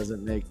apple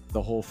doesn't make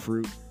the whole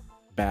fruit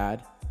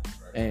bad.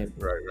 And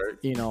right.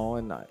 You know,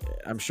 and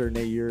I'm sure,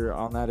 Nate, you're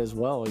on that as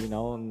well, you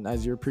know, and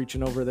as you're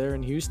preaching over there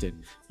in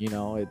Houston, you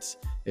know, it's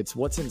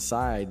what's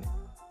inside.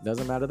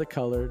 Doesn't matter the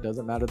color,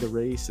 doesn't matter the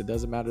race, it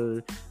doesn't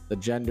matter the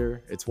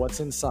gender. It's what's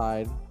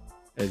inside,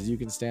 as you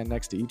can stand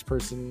next to each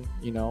person,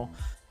 you know,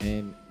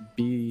 and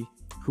be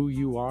who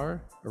you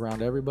are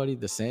around everybody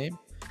the same.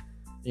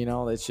 You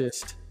know,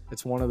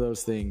 it's one of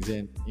those things.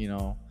 And, you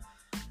know,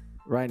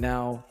 right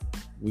now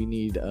we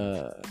need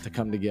to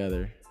come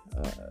together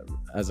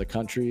as a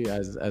country,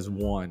 as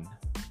one,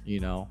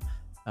 you know,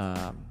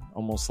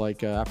 almost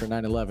like after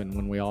 9/11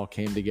 when we all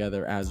came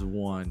together as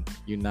one,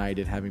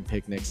 united, having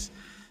picnics.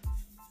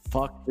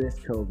 Fuck this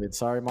COVID.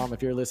 Sorry, Mom,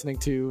 if you're listening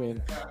too,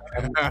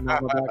 and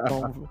Mama back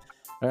home.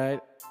 All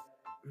right,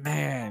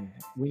 man,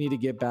 we need to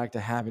get back to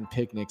having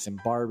picnics and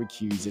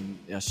barbecues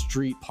and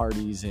street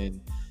parties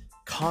and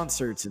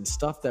concerts and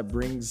stuff that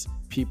brings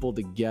people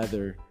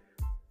together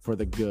for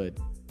the good.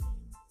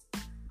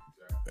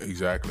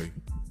 Exactly.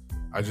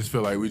 I just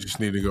feel like we just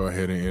need to go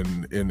ahead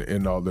and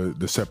end all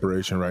the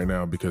separation right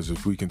now, because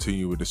if we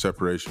continue with the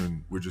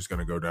separation, we're just going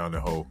to go down the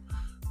hole.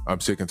 I'm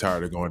sick and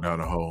tired of going down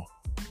the hole.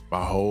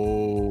 My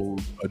whole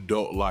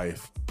adult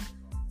life,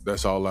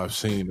 that's all I've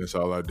seen. That's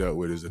all I dealt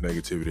with is the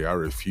negativity. I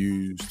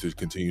refuse to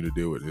continue to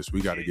deal with this.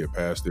 We got to get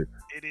past it.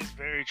 It is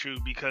very true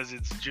because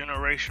it's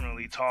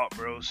generationally taught,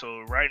 bro.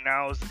 So right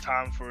now is the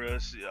time for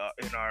us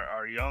in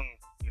our young,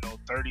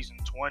 30s and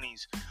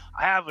 20s.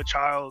 I have a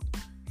child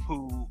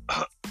who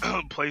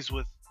plays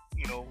with,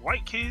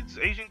 white kids,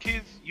 Asian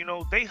kids.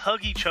 They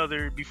hug each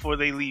other before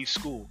they leave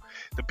school.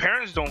 The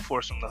parents don't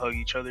force them to hug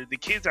each other. The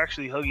kids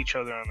actually hug each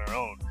other on their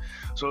own.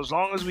 So as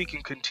long as we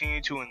can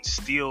continue to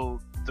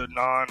instill the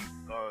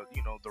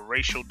the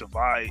racial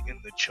divide in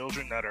the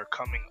children that are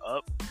coming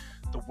up,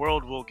 the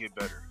world will get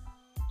better.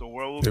 The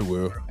world will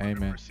get better, 100%.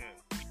 Amen.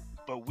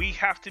 But we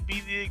have to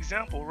be the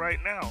example right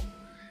now.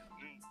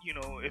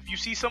 If you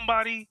see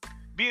somebody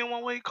being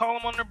one way, call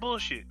them on their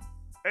bullshit.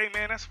 Hey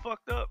man, that's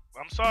fucked up.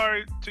 I'm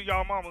sorry to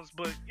y'all mamas,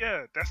 but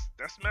yeah,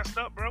 that's messed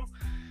up, bro.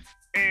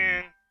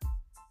 And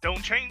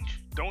don't change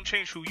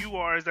who you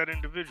are as that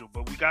individual.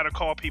 But we gotta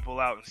call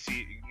people out and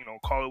see,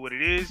 call it what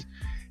it is,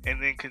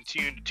 and then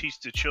continue to teach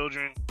the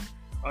children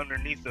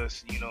underneath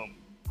us,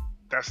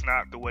 that's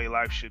not the way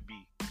life should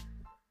be.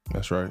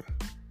 That's right.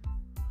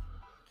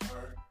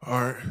 All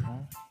right.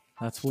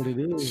 That's what it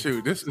is.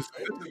 Shoot, this is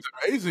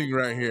amazing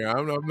right here.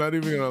 I'm not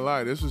even gonna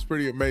lie. This was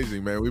pretty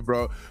amazing, man. We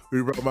brought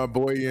my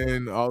boy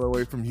in all the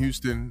way from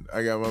Houston.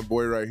 I got my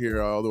boy right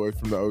here all the way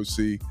from the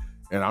OC,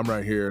 and I'm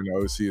right here in the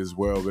OC as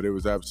well. But it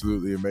was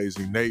absolutely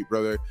amazing, Nate,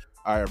 brother.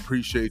 I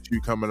appreciate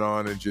you coming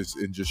on and just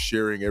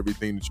sharing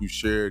everything that you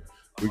shared.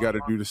 We got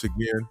to do this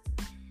again.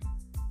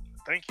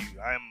 Thank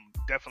you. I'm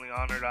definitely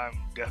honored. I'm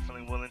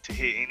definitely willing to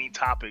hit any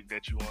topic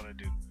that you want to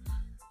do.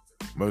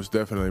 Most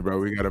definitely, bro.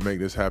 We got to make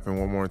this happen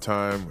one more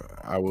time.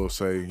 I will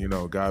say,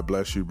 God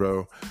bless you,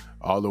 bro.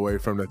 All the way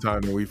from the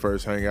time that we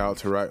first hung out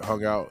to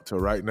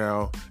right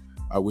now.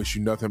 I wish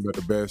you nothing but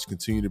the best.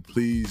 Continue to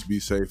please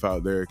be safe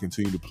out there.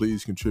 Continue to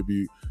please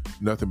contribute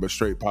nothing but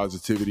straight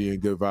positivity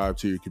and good vibe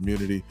to your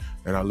community.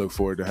 And I look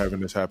forward to having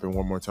this happen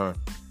one more time.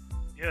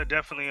 Yeah,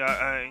 definitely.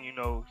 I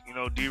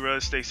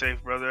D-Ruz, stay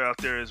safe, brother, out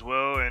there as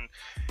well. And,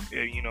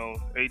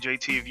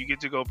 AJT, if you get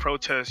to go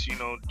protest,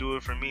 do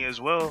it for me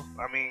as well.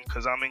 I mean,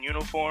 because I'm in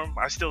uniform.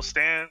 I still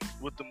stand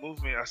with the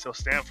movement. I still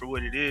stand for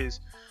what it is.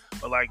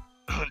 But like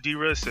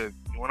D-Ruz said,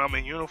 when I'm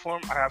in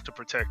uniform, I have to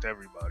protect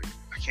everybody.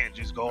 I can't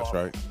just go on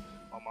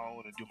my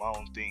own and do my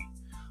own thing.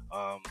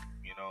 And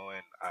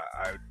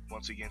I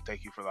once again,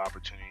 thank you for the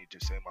opportunity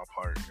to say my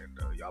part.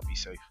 And y'all be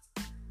safe.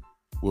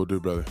 Will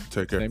do, brother.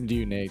 Take care. Same to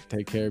you, Nate.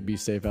 Take care. Be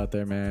safe out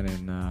there, man,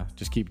 and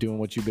just keep doing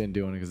what you've been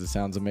doing because it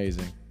sounds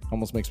amazing.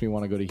 Almost makes me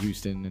want to go to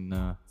Houston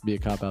and be a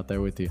cop out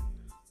there with you.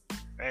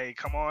 Hey,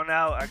 come on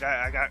out.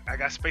 I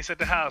got space at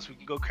the house. We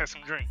can go catch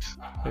some drinks.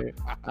 Hey,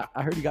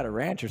 I heard you got a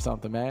ranch or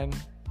something, man.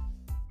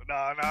 No,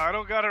 I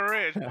don't got a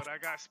ranch, but I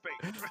got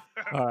space.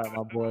 All right,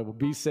 my boy. Well,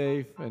 be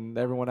safe, and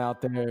everyone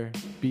out there,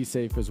 be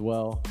safe as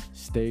well.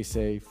 Stay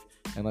safe,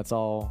 and let's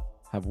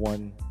all have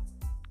one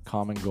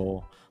common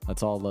goal.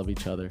 Let's all love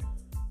each other.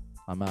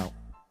 I'm out.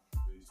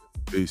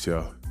 Peace,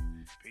 y'all.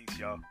 Peace,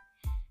 y'all.